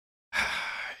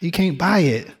 you can't buy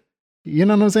it. You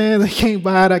know what I'm saying? I can't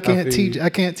buy it. I can't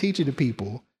teach it to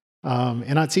people.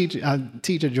 And I teach at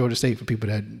Georgia State for people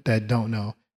that don't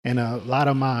know. And a lot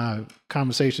of my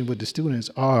conversations with the students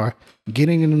are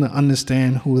getting them to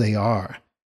understand who they are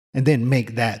and then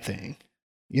make that thing.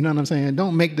 You know what I'm saying?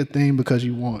 Don't make the thing because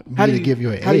you want me to give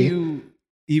you an A. How do you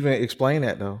even explain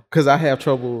that though? Because I have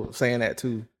trouble saying that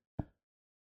too.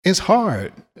 It's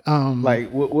hard. Like,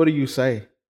 what do you say?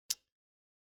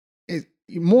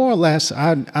 More or less,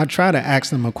 I try to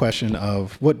ask them a question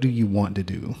of what do you want to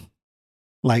do?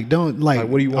 Like, don't like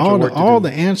what do you want your work to do? All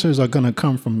the answers are going to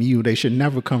come from you. They should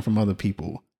never come from other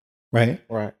people. Right.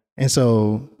 Right. And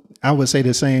so I would say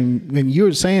the same when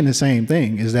you're saying the same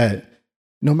thing is that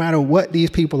no matter what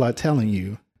these people are telling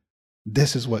you,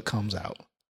 this is what comes out.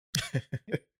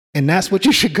 And that's what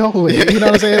you should go with. You know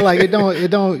what I'm saying? Like it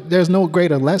don't, there's no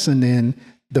greater lesson than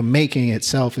the making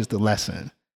itself is the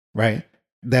lesson. Right.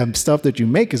 The stuff that you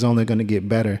make is only going to get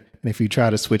better. And if you try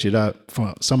to switch it up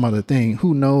for some other thing,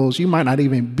 who knows, you might not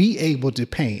even be able to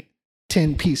paint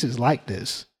 10 pieces like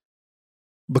this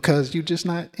because you're just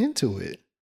not into it.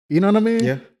 You know what I mean?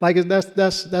 Yeah. Like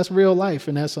that's real life.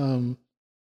 And that's,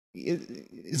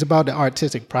 it's about the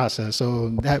artistic process. So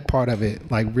that part of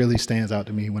it like really stands out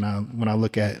to me when I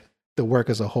look at the work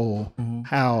as a whole,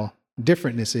 how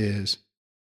different this is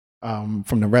from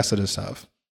the rest of the stuff.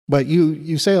 But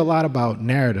you say a lot about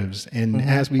narratives, and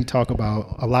as we talk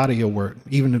about a lot of your work,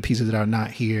 even the pieces that are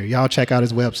not here, y'all check out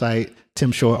his website,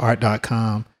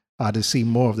 timshortart.com, to see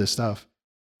more of this stuff.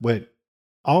 But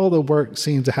all the work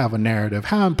seems to have a narrative.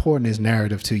 How important is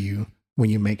narrative to you when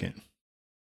you make it?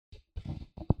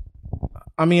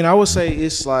 I mean, I would say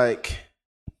it's like,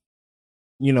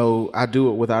 you know, I do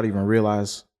it without even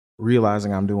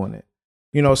realizing I'm doing it.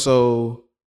 You know, so,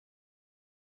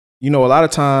 you know, a lot of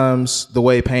times the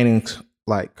way paintings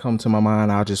like come to my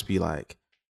mind, I'll just be like,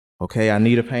 okay, I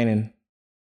need a painting,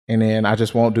 and then I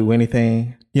just won't do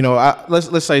anything. You know,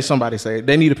 let's say somebody say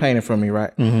they need a painting from me,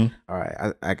 right? All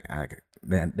right,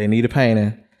 they need a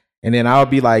painting, and then I'll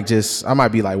be like, I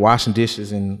might be like washing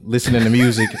dishes and listening to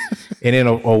music, and then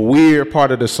a weird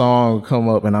part of the song will come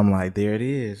up, and I'm like, there it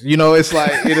is. You know, it's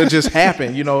like it'll just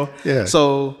happen. You know, yeah.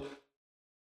 So,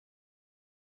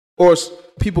 or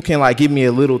people can like give me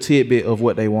a little tidbit of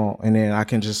what they want, and then I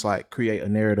can just like create a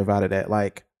narrative out of that.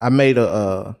 Like I made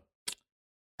a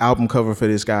album cover for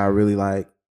this guy I really like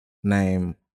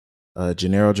named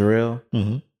Gennaro Jarrell,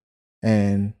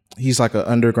 and he's like an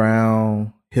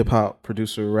underground hip hop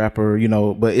producer, rapper, you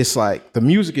know. But it's like the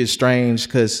music is strange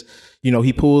because you know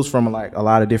he pulls from like a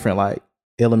lot of different like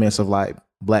elements of like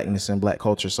blackness and black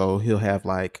culture. So he'll have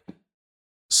like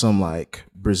some like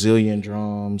Brazilian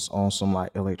drums on some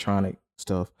like electronic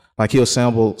stuff. Like he'll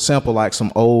sample like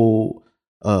some old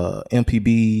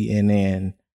MPB and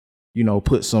then, you know,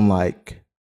 put some like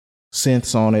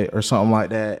synths on it or something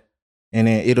like that. And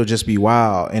then it'll just be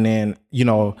wild. And then, you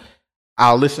know,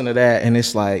 I'll listen to that and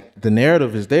it's like the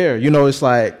narrative is there. You know, it's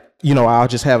like, you know, I'll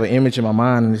just have an image in my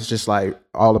mind and it's just like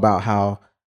all about how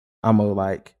I'm gonna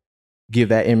like give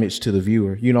that image to the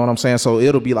viewer. You know what I'm saying? So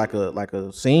it'll be like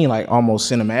a scene, like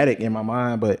almost cinematic in my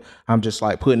mind, but I'm just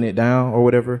like putting it down or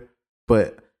whatever.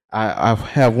 But I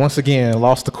have once again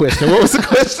lost the question. What was the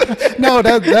question?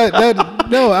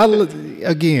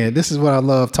 Again, this is what I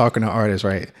love talking to artists,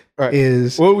 right? Right.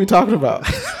 Is what are we talking about?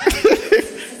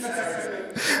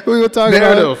 We were talking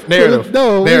narrative.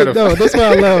 No, that's what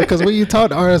I love, because when you talk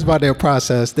to artists about their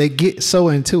process, they get so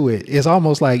into it. It's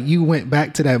almost like you went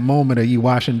back to that moment of you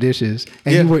washing dishes,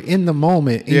 and you were in the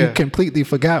moment, and you completely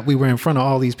forgot we were in front of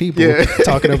all these people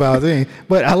talking about things.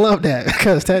 But I love that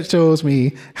because that shows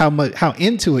me how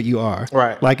into it you are,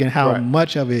 right? Like, and how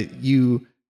much of it you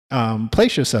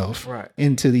place yourself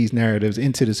into these narratives,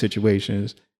 into the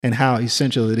situations, and how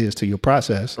essential it is to your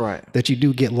process, that you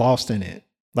do get lost in it.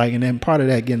 Like, and then part of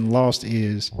that getting lost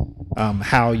is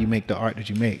how you make the art that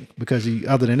you make, because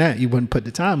other than that, you wouldn't put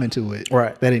the time into it,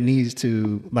 that it needs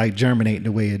to like germinate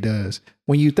the way it does.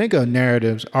 When you think of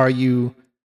narratives, are you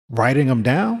writing them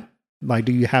down? Like,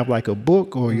 do you have like a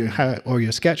book, or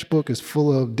your sketchbook is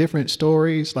full of different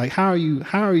stories? Like, how are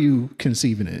you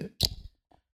conceiving it?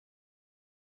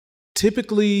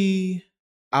 Typically,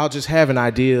 I'll just have an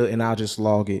idea and I'll just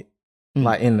log it.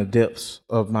 Like in the depths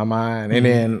of my mind. And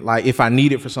then like if I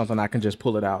need it for something, I can just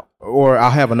pull it out, or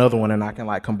I'll have another one and I can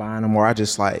like combine them, or I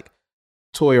just like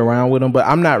toy around with them. But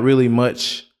I'm not really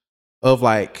much of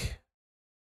like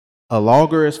a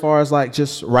logger as far as like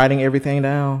just writing everything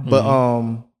down. But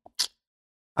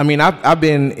I mean, I've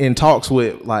been in talks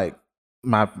with like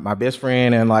my best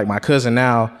friend and like my cousin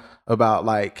now about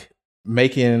like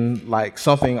making like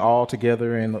something all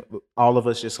together, and all of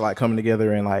us just like coming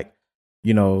together and like,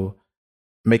 you know,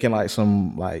 making like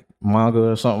some like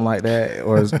manga or something like that,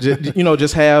 or just, you know,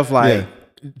 just have like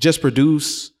just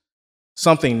produce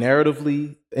something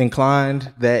narratively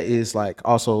inclined that is like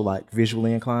also like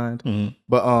visually inclined. Mm-hmm.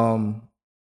 But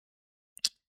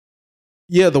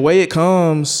yeah, the way it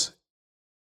comes,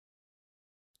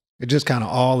 it's just kind of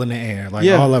all in the air. Like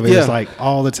all of it is like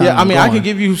all the time. Yeah, I mean, I can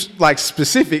give you like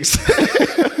specifics,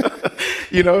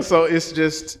 you know, so it's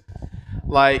just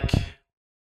like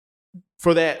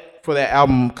for that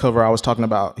album cover I was talking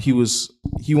about, he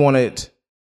wanted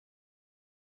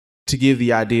to give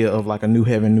the idea of like a new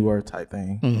heaven, new earth type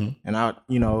thing. Mm-hmm. And I,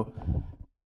 you know,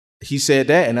 he said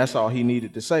that, and that's all he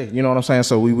needed to say. You know what I'm saying?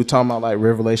 So we were talking about like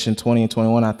Revelation 20 and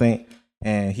 21, I think.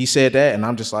 And he said that, and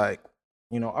I'm just like,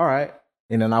 you know, all right.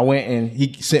 And then I went and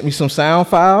he sent me some sound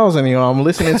files, and, you know, I'm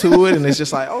listening to it, and it's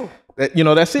just like, oh, that, you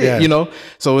know, that's it, you know?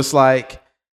 So it's like,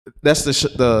 that's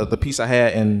the piece I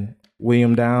had in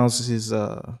William Downs' his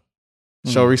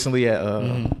show recently at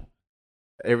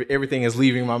Everything Is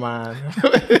Leaving My Mind.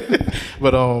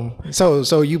 But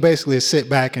so you basically sit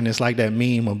back and it's like that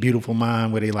meme of Beautiful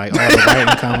Mind where they like all the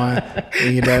writing come on.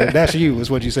 And you know, that's you,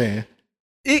 is what you're saying.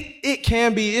 It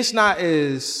can be. It's not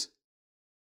as,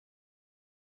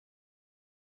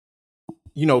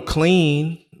 you know,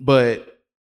 clean, but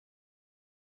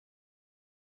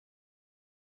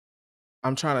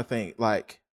I'm trying to think,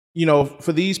 like, you know,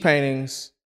 for these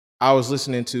paintings, I was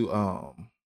listening to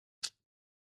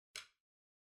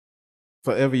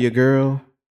Forever Your Girl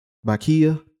by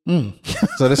Kia.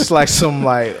 So this is like some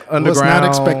like underground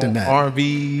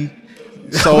R&B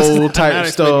soul type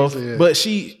stuff. But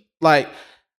she like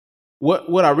what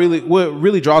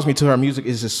really draws me to her music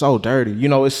is just so dirty. You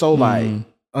know, it's so like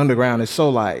underground. It's so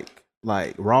like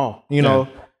raw, you know.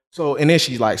 So, and then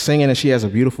she's like singing, and she has a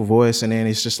beautiful voice, and then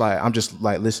it's just like I'm just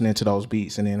like listening to those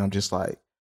beats, and then I'm just like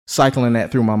cycling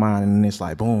that through my mind, and then it's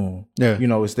like boom, you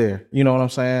know, it's there. You know what I'm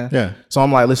saying? Yeah. So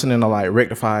I'm like listening to like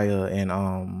Rectifier and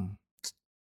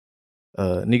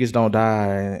Niggas Don't Die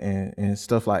and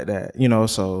stuff like that. You know,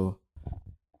 so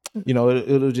you know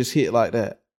it'll just hit like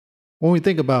that. When we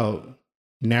think about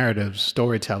narratives,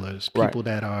 storytellers, people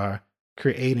that are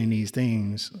creating these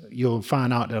things, you'll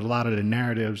find out that a lot of the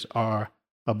narratives are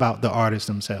about the artists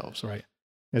themselves, right?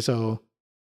 And so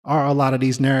are a lot of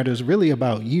these narratives really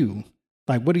about you?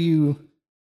 Like,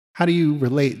 how do you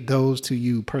relate those to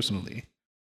you personally?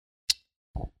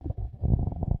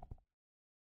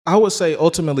 I would say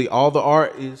ultimately all the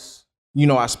art is, you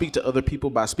know, I speak to other people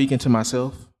by speaking to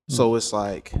myself. So it's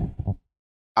like,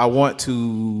 I want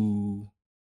to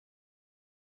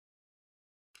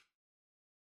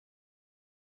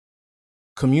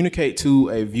communicate to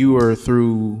a viewer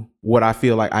through what I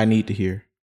feel like I need to hear.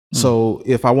 So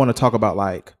if I want to talk about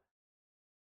like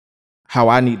how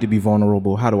I need to be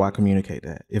vulnerable, how do I communicate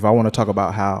that? If I want to talk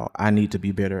about how I need to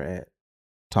be better at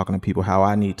talking to people, how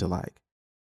I need to like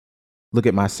look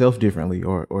at myself differently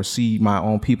or see my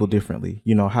own people differently,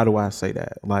 you know, how do I say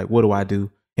that? Like, what do I do?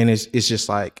 And it's just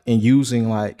like, in using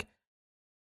like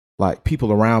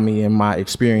people around me and my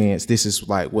experience, this is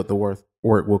like what the work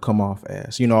will come off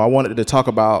as. You know, I wanted to talk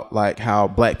about like how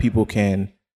Black people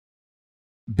can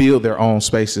build their own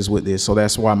spaces with this. So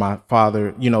that's why my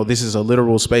father, you know, this is a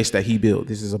literal space that he built.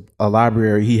 This is a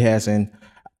library he has in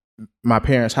my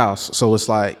parents' house. So it's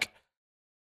like,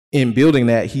 in building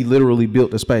that, he literally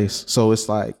built the space. So it's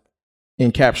like,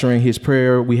 in capturing his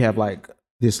prayer, we have like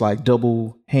this like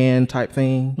double hand type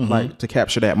thing, like to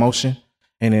capture that motion.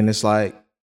 And then it's like,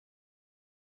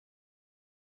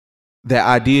 that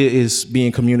idea is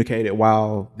being communicated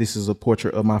while this is a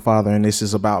portrait of my father, and this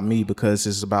is about me because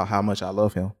it's about how much I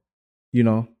love him, you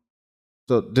know?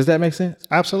 So does that make sense?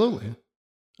 Absolutely.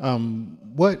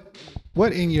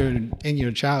 What in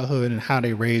your childhood and how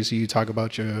they raised you, talk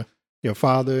about your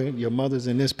father, your mother's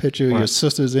in this picture, your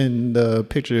sister's in the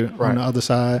picture on the other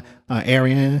side,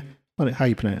 Ariane, how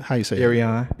you pronounce it? How you say it?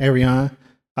 Ariane.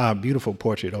 Beautiful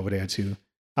portrait over there too.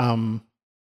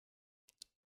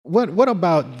 What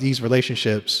about these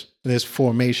relationships, this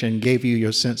formation, gave you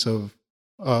your sense of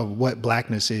what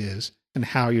Blackness is and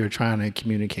how you're trying to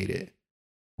communicate it?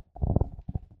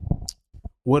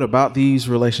 What about these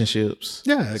relationships?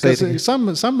 Yeah, because some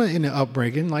in the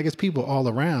upbringing, like it's people all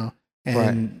around,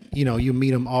 and you know, you meet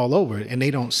them all over, and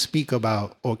they don't speak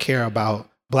about or care about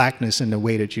Blackness in the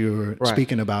way that you're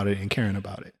speaking about it and caring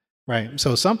about it, right?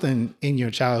 So something in your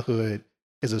childhood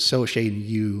is associating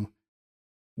you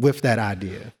with that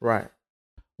idea. Right.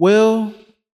 Well,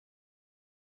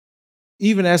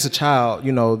 even as a child,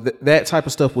 you know, that type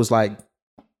of stuff was like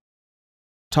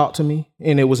taught to me,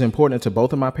 and it was important to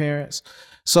both of my parents.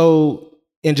 So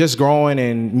in just growing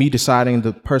and me deciding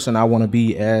the person I want to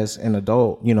be as an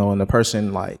adult, you know, and the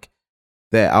person like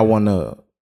that I want to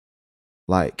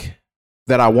like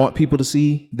that I want people to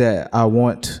see, that I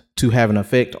want to have an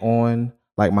effect on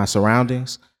like my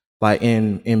surroundings. Like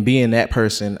in being that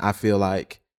person, I feel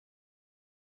like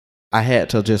I had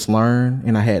to just learn,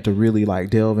 and I had to really like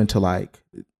delve into like,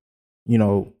 you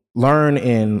know, learn.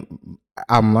 And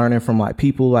I'm learning from like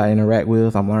people I interact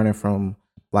with. I'm learning from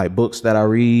like books that I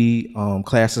read,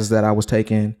 classes that I was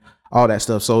taking, all that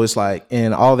stuff. So it's like,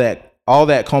 and all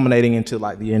that culminating into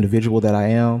like the individual that I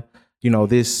am, you know,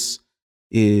 this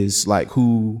is like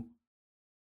who,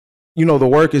 you know, the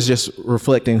work is just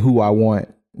reflecting who I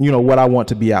want, you know, what I want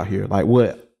to be out here. Like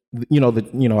what, you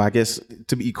know, I guess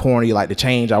to be corny, like the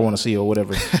change I want to see or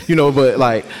whatever, you know, but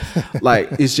like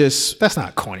it's just. That's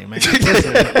not corny, man.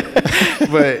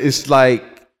 But it's like,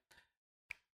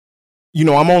 you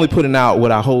know, I'm only putting out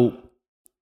what I hope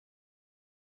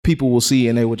people will see,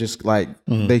 and they will just like,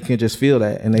 they can just feel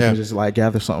that, and they can just like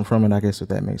gather something from it, I guess, if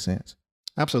that makes sense.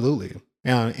 Absolutely.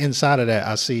 Inside of that,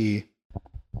 I see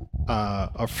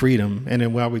a freedom. And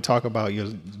then while we talk about your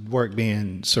work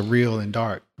being surreal and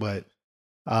dark, but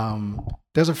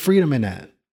there's a freedom in that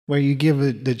where you give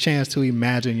it the chance to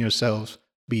imagine yourself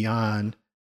beyond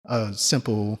a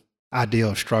simple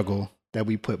ideal struggle that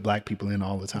we put Black people in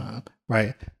all the time,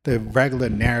 right? The regular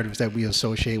narratives that we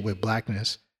associate with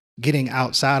Blackness, getting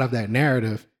outside of that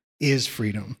narrative is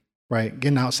freedom, right?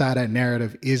 Getting outside that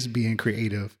narrative is being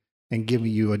creative and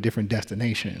giving you a different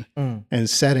destination and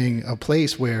setting a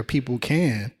place where people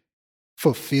can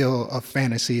fulfill a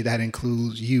fantasy that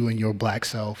includes you and your Black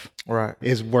self. Right.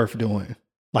 Is worth doing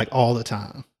like all the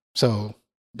time. So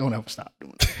don't ever stop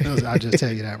doing it. I'll just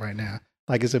tell you that right now.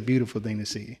 Like, it's a beautiful thing to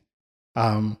see.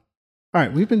 All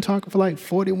right, we've been talking for like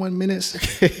 41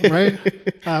 minutes, right?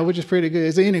 Which is pretty good.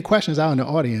 Is there any questions out in the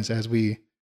audience as we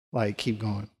like keep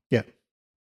going? Yeah.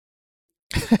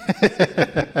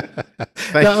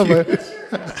 Thank you.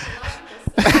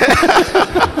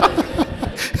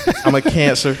 I'm a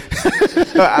Cancer.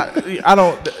 I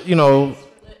don't, you know.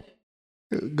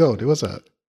 Goldie, what's up?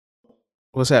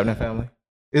 What's happening, family?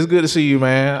 It's good to see you,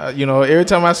 man. You know, every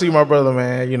time I see my brother,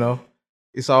 man, you know,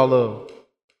 it's all love.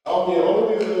 I mean,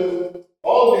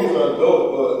 all of these are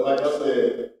dope, but like I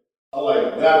said, I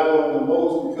like that one the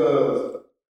most because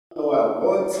I know at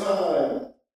one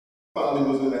time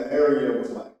probably was in the area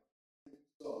was like,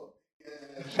 so,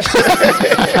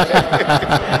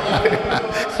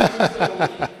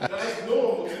 that's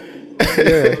normal to me.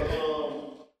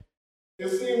 It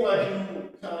seemed like you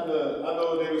kind of, I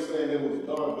know they were saying it was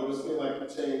dark, but it seemed like you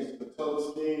changed the color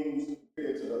schemes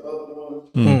compared to the other ones.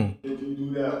 Did you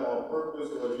do that on purpose,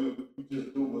 or you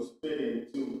just do what's fitting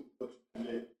to what you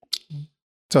did?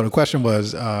 So the question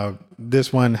was,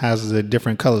 this one has a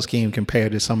different color scheme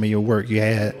compared to some of your work you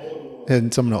had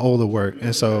and some of the older work.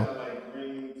 And so,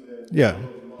 yeah.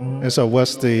 And so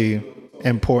what's the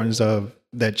importance of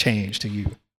that change to you?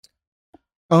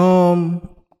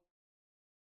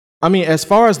 I mean, as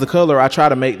far as the color, I try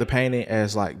to make the painting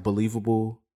as like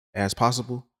believable as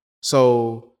possible.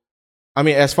 So, I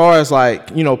mean, as far as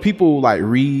like, you know, people like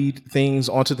read things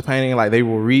onto the painting, like they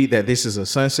will read that this is a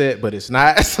sunset, but it's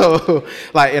not. So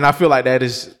like, and I feel like that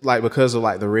is like because of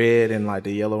like the red and like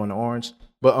the yellow and the orange.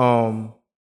 But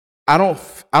I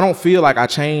don't feel like I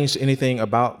changed anything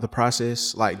about the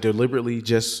process like deliberately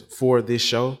just for this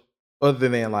show, other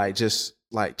than like just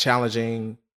like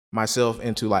challenging myself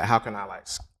into like how can I like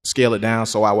scale it down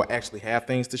so I will actually have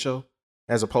things to show,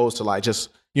 as opposed to like just,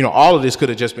 you know, all of this could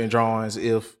have just been drawings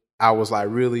if I was like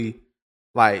really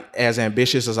like as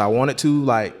ambitious as I wanted to,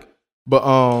 like, but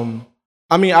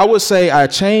I mean, I would say I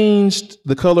changed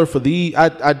the color for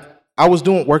I was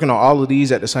working on all of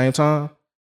these at the same time.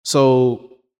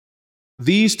 So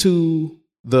these two,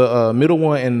 the middle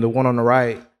one and the one on the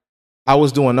right, I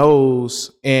was doing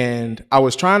those, and I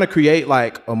was trying to create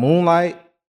like a moonlight,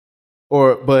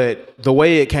 but the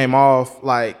way it came off,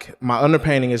 like my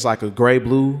underpainting is like a gray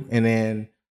blue, and then,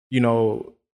 you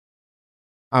know,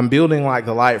 I'm building like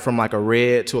the light from like a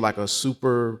red to like a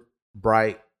super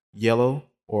bright yellow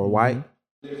or white.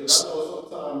 Yeah, 'cause I know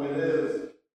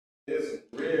sometimes it's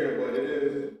rare, but it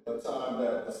is a time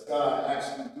that the sky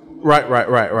actually do. Right.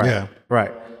 Yeah.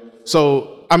 Right.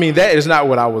 So, I mean, that is not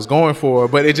what I was going for,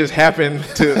 but it just happened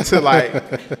to like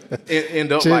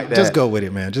end up like that. Just go with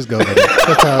it, man. Just go with it.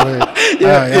 That's how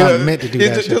I meant to do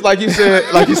that. Just like you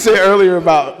said earlier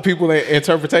about people and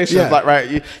interpretations, like,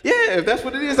 right? Yeah, if that's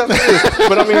what it is, that's what it is.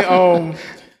 But I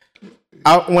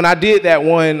mean, when I did that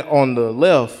one on the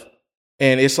left,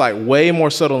 and it's like way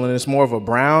more subtle, and it's more of a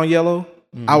brown yellow.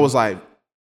 I was like,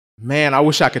 man, I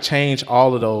wish I could change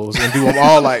all of those and do them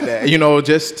all like that,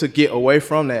 just to get away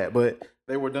from that. But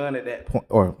they were done at that point,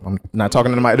 or I'm not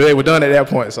talking to the mic. They were done at that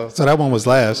point. So that one was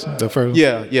last, the first.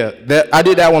 Yeah. That I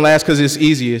did that one last because it's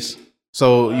easiest.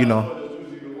 So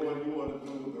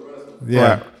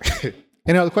Yeah. Right.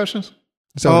 Any other questions?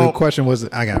 So the question was,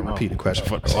 I got to repeat the question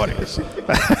for the audience,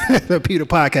 the Pewter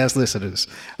podcast listeners.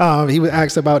 He was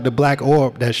asked about the black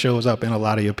orb that shows up in a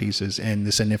lot of your pieces and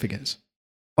the significance.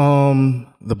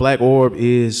 The black orb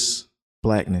is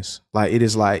blackness. Like, it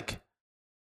is like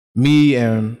me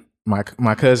and my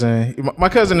cousin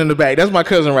in the back. That's my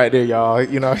cousin right there, y'all.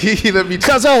 He let me.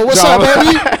 Cousin, what's up,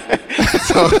 baby?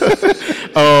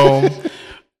 So,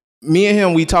 me and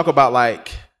him, we talk about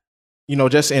like,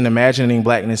 just in imagining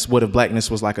blackness. What if blackness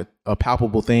was like a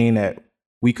palpable thing that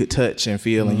we could touch and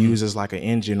feel and use as like an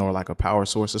engine or like a power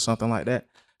source or something like that?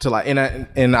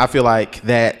 And I feel like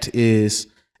that is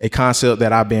a concept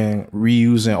that I've been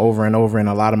reusing over and over in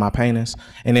a lot of my paintings.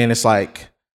 And then it's like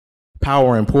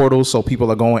power and portals. So people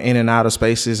are going in and out of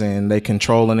spaces and they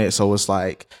controlling it. So it's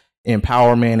like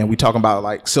empowerment, and we talking about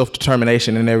like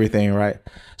self-determination and everything, right?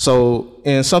 So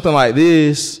in something like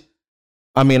this,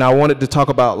 I wanted to talk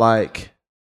about like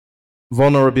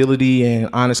vulnerability and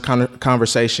honest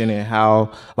conversation, and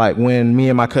how like when me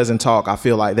and my cousin talk, I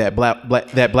feel like that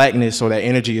that blackness or that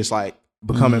energy is like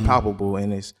becoming palpable,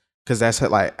 and it's because that's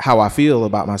like how I feel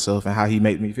about myself and how he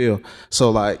made me feel. So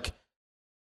like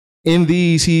in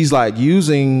these, he's like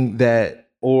using that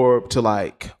orb to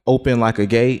like open like a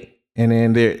gate, and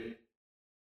then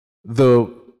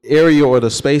the area or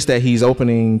the space that he's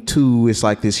opening to is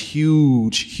like this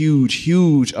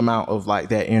huge amount of like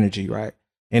that energy, right?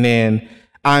 And then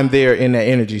I'm there in that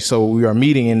energy, so we are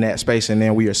meeting in that space, and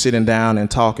then we are sitting down and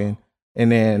talking,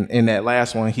 and then in that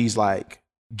last one, he's like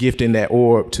gifting that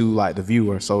orb to like the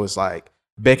viewer, so it's like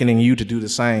beckoning you to do the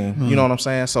same. You know what I'm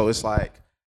saying? So it's like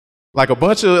a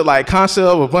bunch of like concept,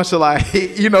 a bunch of like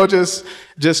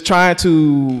just trying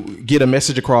to get a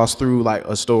message across through like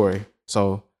a story.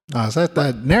 So so that's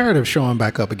that narrative showing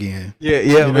back up again. Yeah.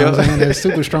 You know what I'm saying? It's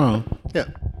super strong. Yeah.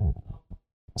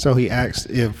 So he asked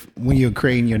if when you're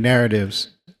creating your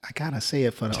narratives, I gotta say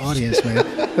it for the audience, man.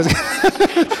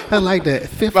 I like that.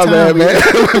 Fifth time. Man.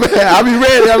 I'll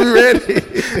be ready.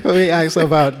 So he asked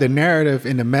about the narrative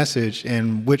and the message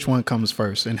and which one comes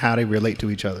first and how they relate to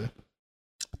each other.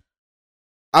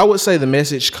 I would say the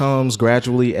message comes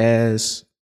gradually as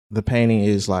the painting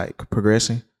is like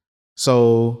progressing.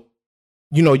 So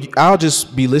I'll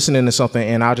just be listening to something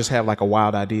and I'll just have like a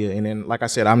wild idea. And then, like I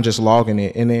said, I'm just logging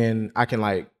it. And then I can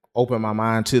like open my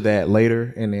mind to that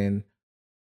later. And then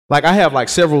like I have like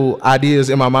several ideas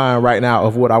in my mind right now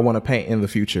of what I want to paint in the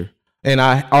future. And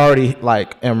I already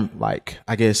like am like,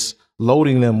 I guess,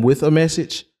 loading them with a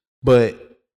message. But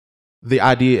the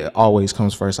idea always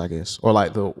comes first, I guess. Or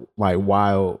like the like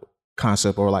wild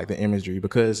concept or like the imagery.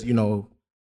 Because,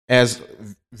 as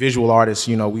visual artists,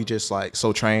 we just like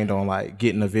so trained on like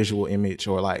getting a visual image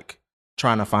or like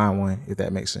trying to find one, if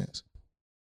that makes sense.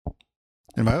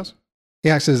 Anybody else? He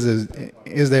asks,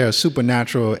 is there a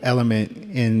supernatural element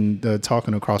in the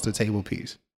talking across the table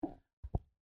piece?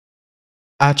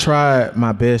 I tried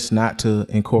my best not to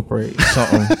incorporate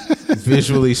something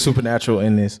visually supernatural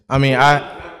in this. Not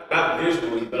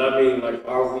visually, but like,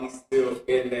 are we still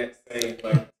in that same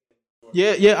like?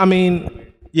 Yeah.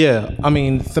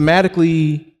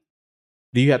 Thematically,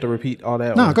 do you have to repeat all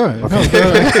that? No, go ahead. Okay.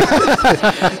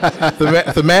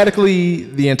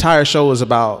 Thematically, the entire show is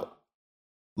about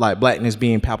like blackness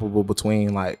being palpable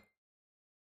between like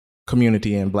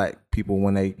community and black people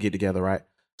when they get together, right?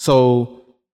 So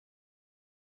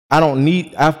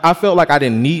I felt like I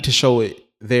didn't need to show it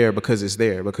there because it's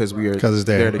there, because it's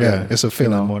there together. Yeah, it's a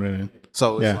feeling more than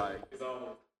so it's like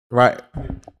right.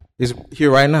 It's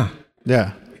here right now.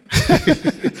 Yeah.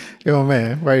 Yo,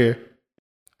 man, right here.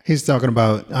 He's talking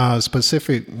about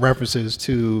specific references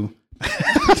to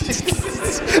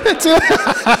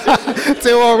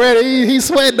already. He's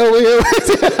sweating over here.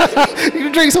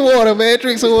 You drink some water, man.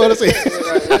 Drink some water.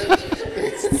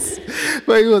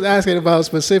 But he was asking about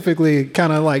specifically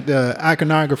kind of like the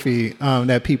iconography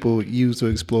that people use to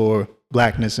explore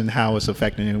blackness and how it's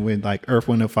affecting it with like Earth,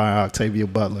 Wind and Fire, Octavia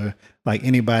Butler, like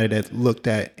anybody that looked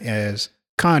at as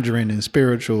conjuring and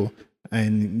spiritual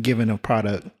and giving a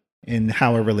product and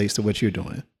how it relates to what you're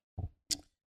doing.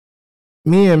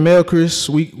 Me and Mel Chris,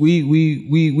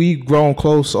 we grown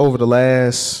close over the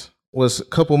last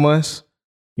couple months.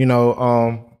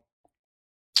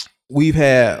 We've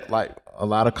had like a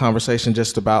lot of conversation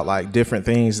just about like different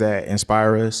things that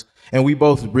inspire us, and we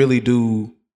both really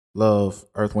do love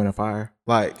Earth, Wind and Fire.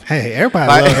 Like, Hey, everybody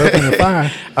like, loves Earth, Wind and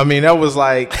Fire. I mean, that was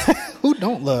like Who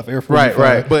don't love Earth, Wind and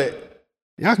Fire? right. But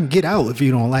Y'all can get out if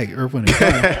you don't like Earth, Wind and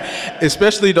Fire.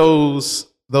 especially those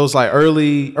like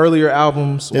earlier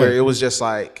albums where Yeah. it was just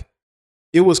like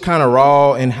it was kind of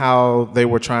raw in how they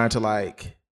were trying to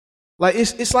like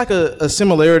it's like a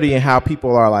similarity in how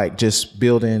people are like just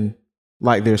building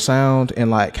like their sound, and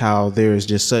like how there's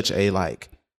just such a like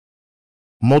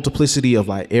multiplicity of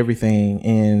like everything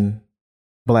in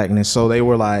Blackness. So they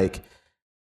were like,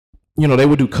 you know, they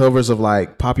would do covers of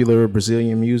like popular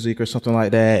Brazilian music or something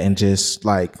like that and just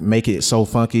like make it so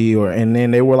funky, and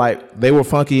then they were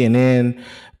funky and then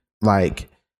like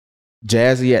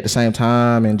jazzy at the same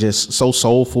time and just so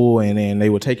soulful, and then they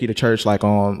would take you to church like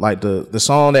on like the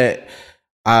song that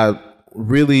I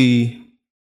really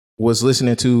was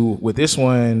listening to with this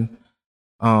one,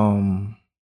 Open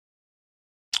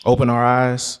Our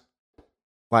Eyes,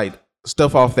 like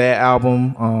stuff off that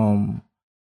album.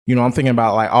 You know, I'm thinking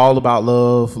about like All About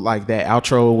Love, like that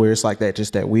outro where it's like that,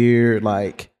 just that weird,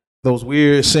 like those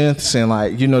weird synths and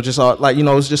like, you know, just all, like, you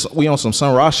know, it's just, we on some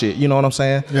Sun Ra shit, you know what I'm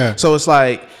saying? Yeah. So it's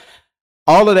like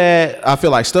all of that, I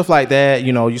feel like stuff like that,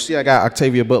 you know, you see I got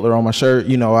Octavia Butler on my shirt,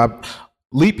 you know,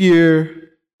 leap year,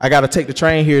 I got to take the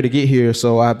train here to get here.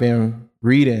 So I've been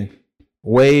reading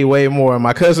way more.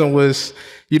 My cousin was,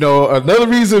 you know, another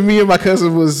reason me and my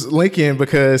cousin was linking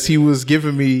because he was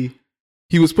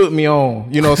putting me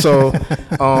on, you know, so,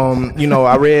 you know,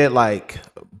 I read like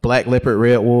Black Leopard,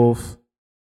 Red Wolf.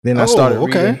 Then I started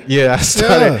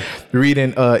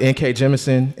reading N.K.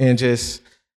 Jemisin and just,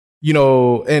 you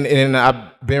know, and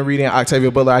I've been reading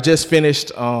Octavia Butler. I just finished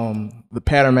The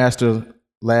Pattern Master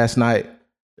last night,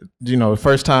 you know,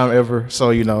 first time ever. So,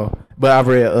 you know, but I've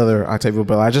read other Octavia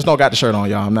Butler. I just don't got the shirt on,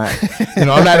 y'all. I'm not, you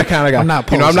know, I'm not the kind of guy. I'm not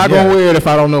posing, I'm not going to wear it if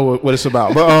I don't know what it's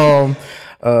about.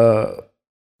 But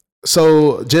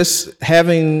so just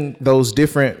having those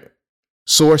different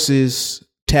sources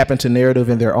tap into narrative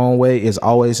in their own way is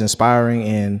always inspiring,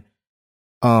 and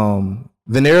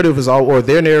the narrative is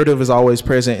their narrative is always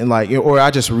present in like, or I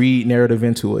just read narrative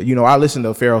into it. You know, I listen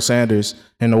to Pharoah Sanders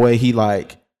and the way he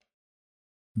like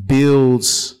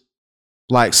builds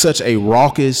like such a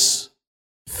raucous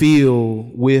feel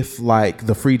with like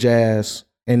the free jazz,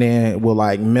 and then will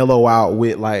like mellow out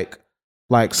with like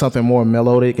something more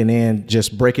melodic, and then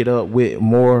just break it up with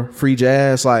more free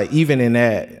jazz. Like even in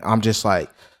that, I'm just like,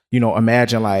 you know,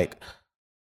 imagine like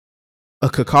a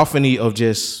cacophony of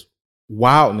just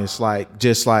wildness, like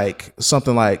just like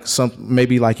something like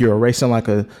maybe like you're erasing like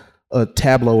a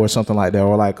tableau or something like that,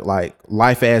 or like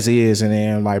Life as Is, and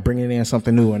then like bringing in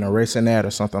something new and erasing that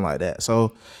or something like that.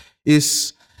 So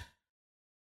it's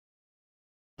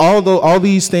all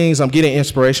these things, I'm getting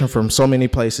inspiration from so many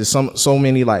places, so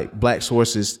many like Black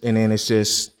sources, and then it's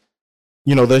just,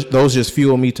 you know, those just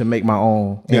fuel me to make my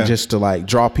own, and just to like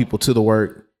draw people to the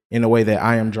work in a way that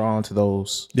I am drawn to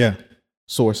those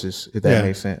sources, if that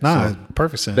makes sense. Nah, so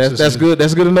perfect sense. That's good.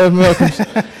 That's good enough,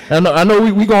 Malcolm. I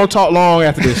know we gonna talk long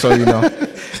after this, so you know.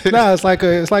 No, it's like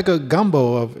a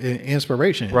gumbo of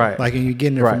inspiration, right? Like, and you're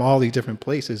getting it from all these different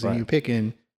places, and you're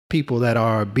picking people that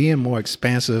are being more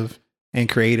expansive and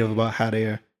creative about how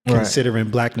they're considering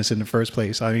Blackness in the first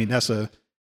place. I mean,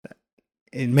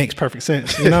 it makes perfect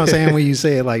sense. You know what I'm saying when you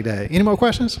say it like that. Any more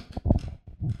questions?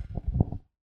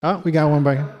 Oh, we got one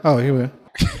back. Oh, here we go.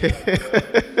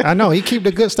 I know he keep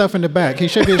the good stuff in the back. He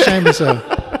should be ashamed of himself.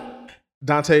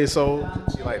 Dante Soul,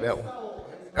 you like that one?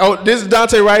 Oh, this is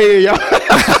Dante right here, y'all.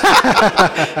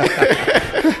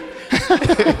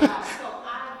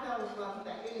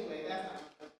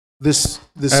 The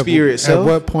sphere itself.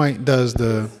 At what point does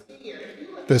the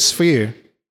sphere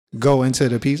go into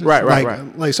the pieces? Right.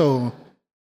 Like so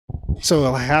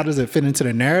like, how does it fit into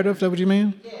the narrative? Is that what you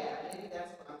mean? Yeah, maybe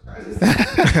that's what I'm trying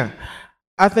to say.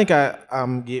 I think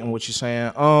I'm getting what you're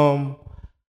saying.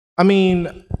 I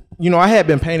mean, you know, I had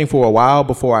been painting for a while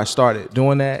before I started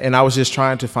doing that, and I was just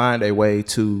trying to find a way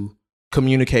to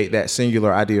communicate that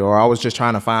singular idea, or I was just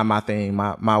trying to find my thing,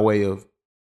 my way of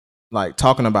like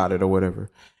talking about it or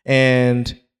whatever.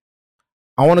 And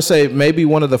I want to say maybe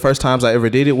one of the first times I ever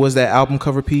did it was that album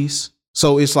cover piece.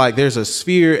 So it's like there's a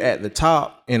sphere at the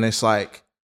top, and it's like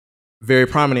very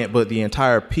prominent, but the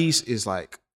entire piece is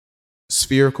like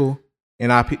spherical.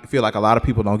 And I feel like a lot of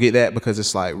people don't get that because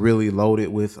it's like really loaded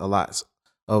with a lot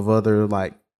of other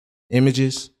like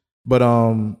images. But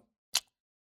I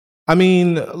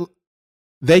mean,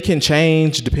 they can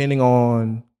change depending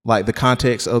on like the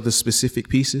context of the specific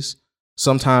pieces.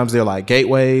 Sometimes they're like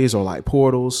gateways or like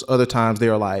portals. Other times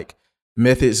they're like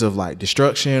methods of like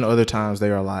destruction. Other times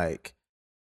they are like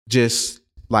just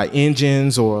like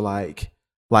engines or like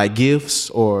like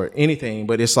gifts or anything,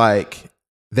 but it's like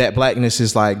that blackness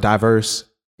is like diverse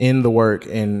in the work,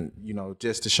 and you know,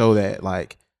 just to show that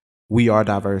like we are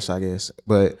diverse, I guess.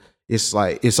 But it's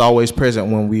like it's always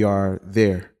present when we are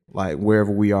there, like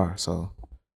wherever we are. So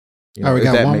you know, all right, we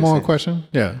got one more sense. question.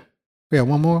 Yeah, we got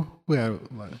one more. We got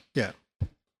yeah.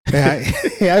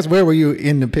 He asked, where were you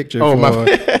in the picture? Oh, for,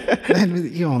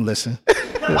 you don't listen.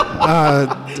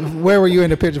 Where were you in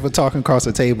the picture for talking across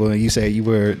the table? And you said you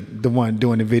were the one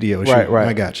doing the video shoot. Right.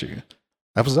 I got you.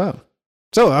 That was up.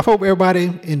 So I hope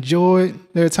everybody enjoyed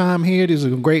their time here. These are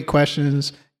great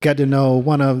questions. Got to know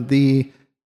one of the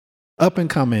up and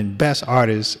coming best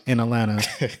artists in Atlanta,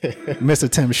 Mr.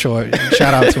 Tim Short.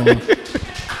 Shout out to him.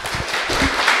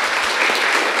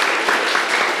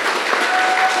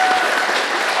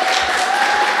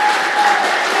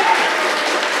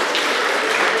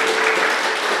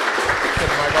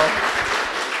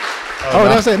 Oh,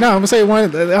 that's it. No, I'm gonna say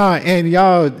one. And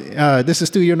y'all, this is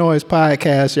Studio Noise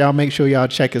Podcast. Y'all make sure y'all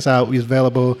check us out. We're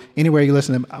available anywhere you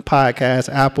listen to podcasts: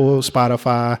 Apple,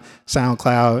 Spotify,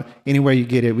 SoundCloud, anywhere you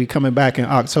get it. We coming back in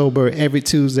October every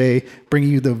Tuesday, bringing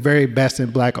you the very best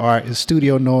in black art. It's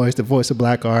Studio Noise, the voice of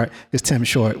black art. It's Tim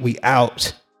Short. We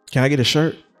out. Can I get a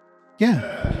shirt? Yeah,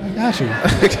 I got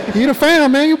you. You the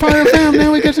fam, man. You part of the fam,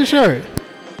 man. We get your shirt.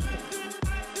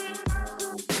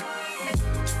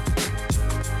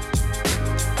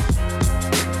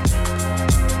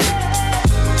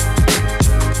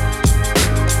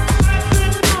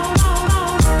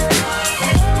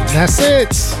 That's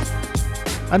it.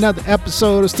 Another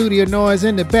episode of Studio Noise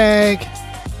in the bag.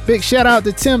 Big shout out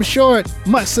to Tim Short.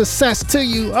 Much success to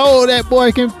you. Oh, that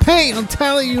boy can paint. I'm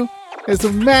telling you. It's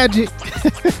some magic.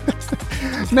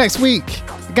 Next week,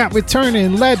 I got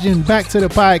returning legend back to the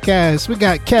podcast. We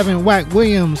got Kevin Wack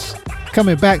Williams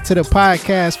coming back to the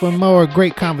podcast for more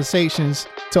great conversations.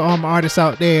 To all my artists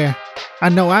out there, I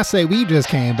know I say we just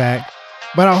came back,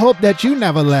 but I hope that you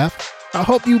never left. I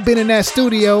hope you've been in that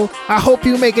studio. I hope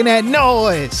you making that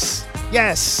noise.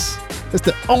 Yes, it's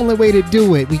the only way to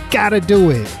do it. We gotta do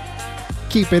it.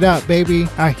 Keep it up, baby.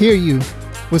 I hear you.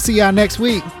 We'll see y'all next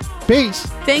week. Peace.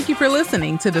 Thank you for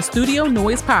listening to the Studio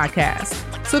Noise Podcast.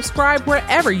 Subscribe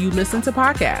wherever you listen to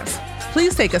podcasts.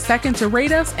 Please take a second to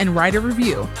rate us and write a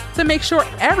review to make sure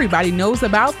everybody knows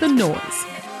about the noise.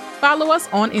 Follow us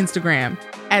on Instagram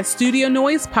at Studio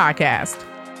Noise Podcast.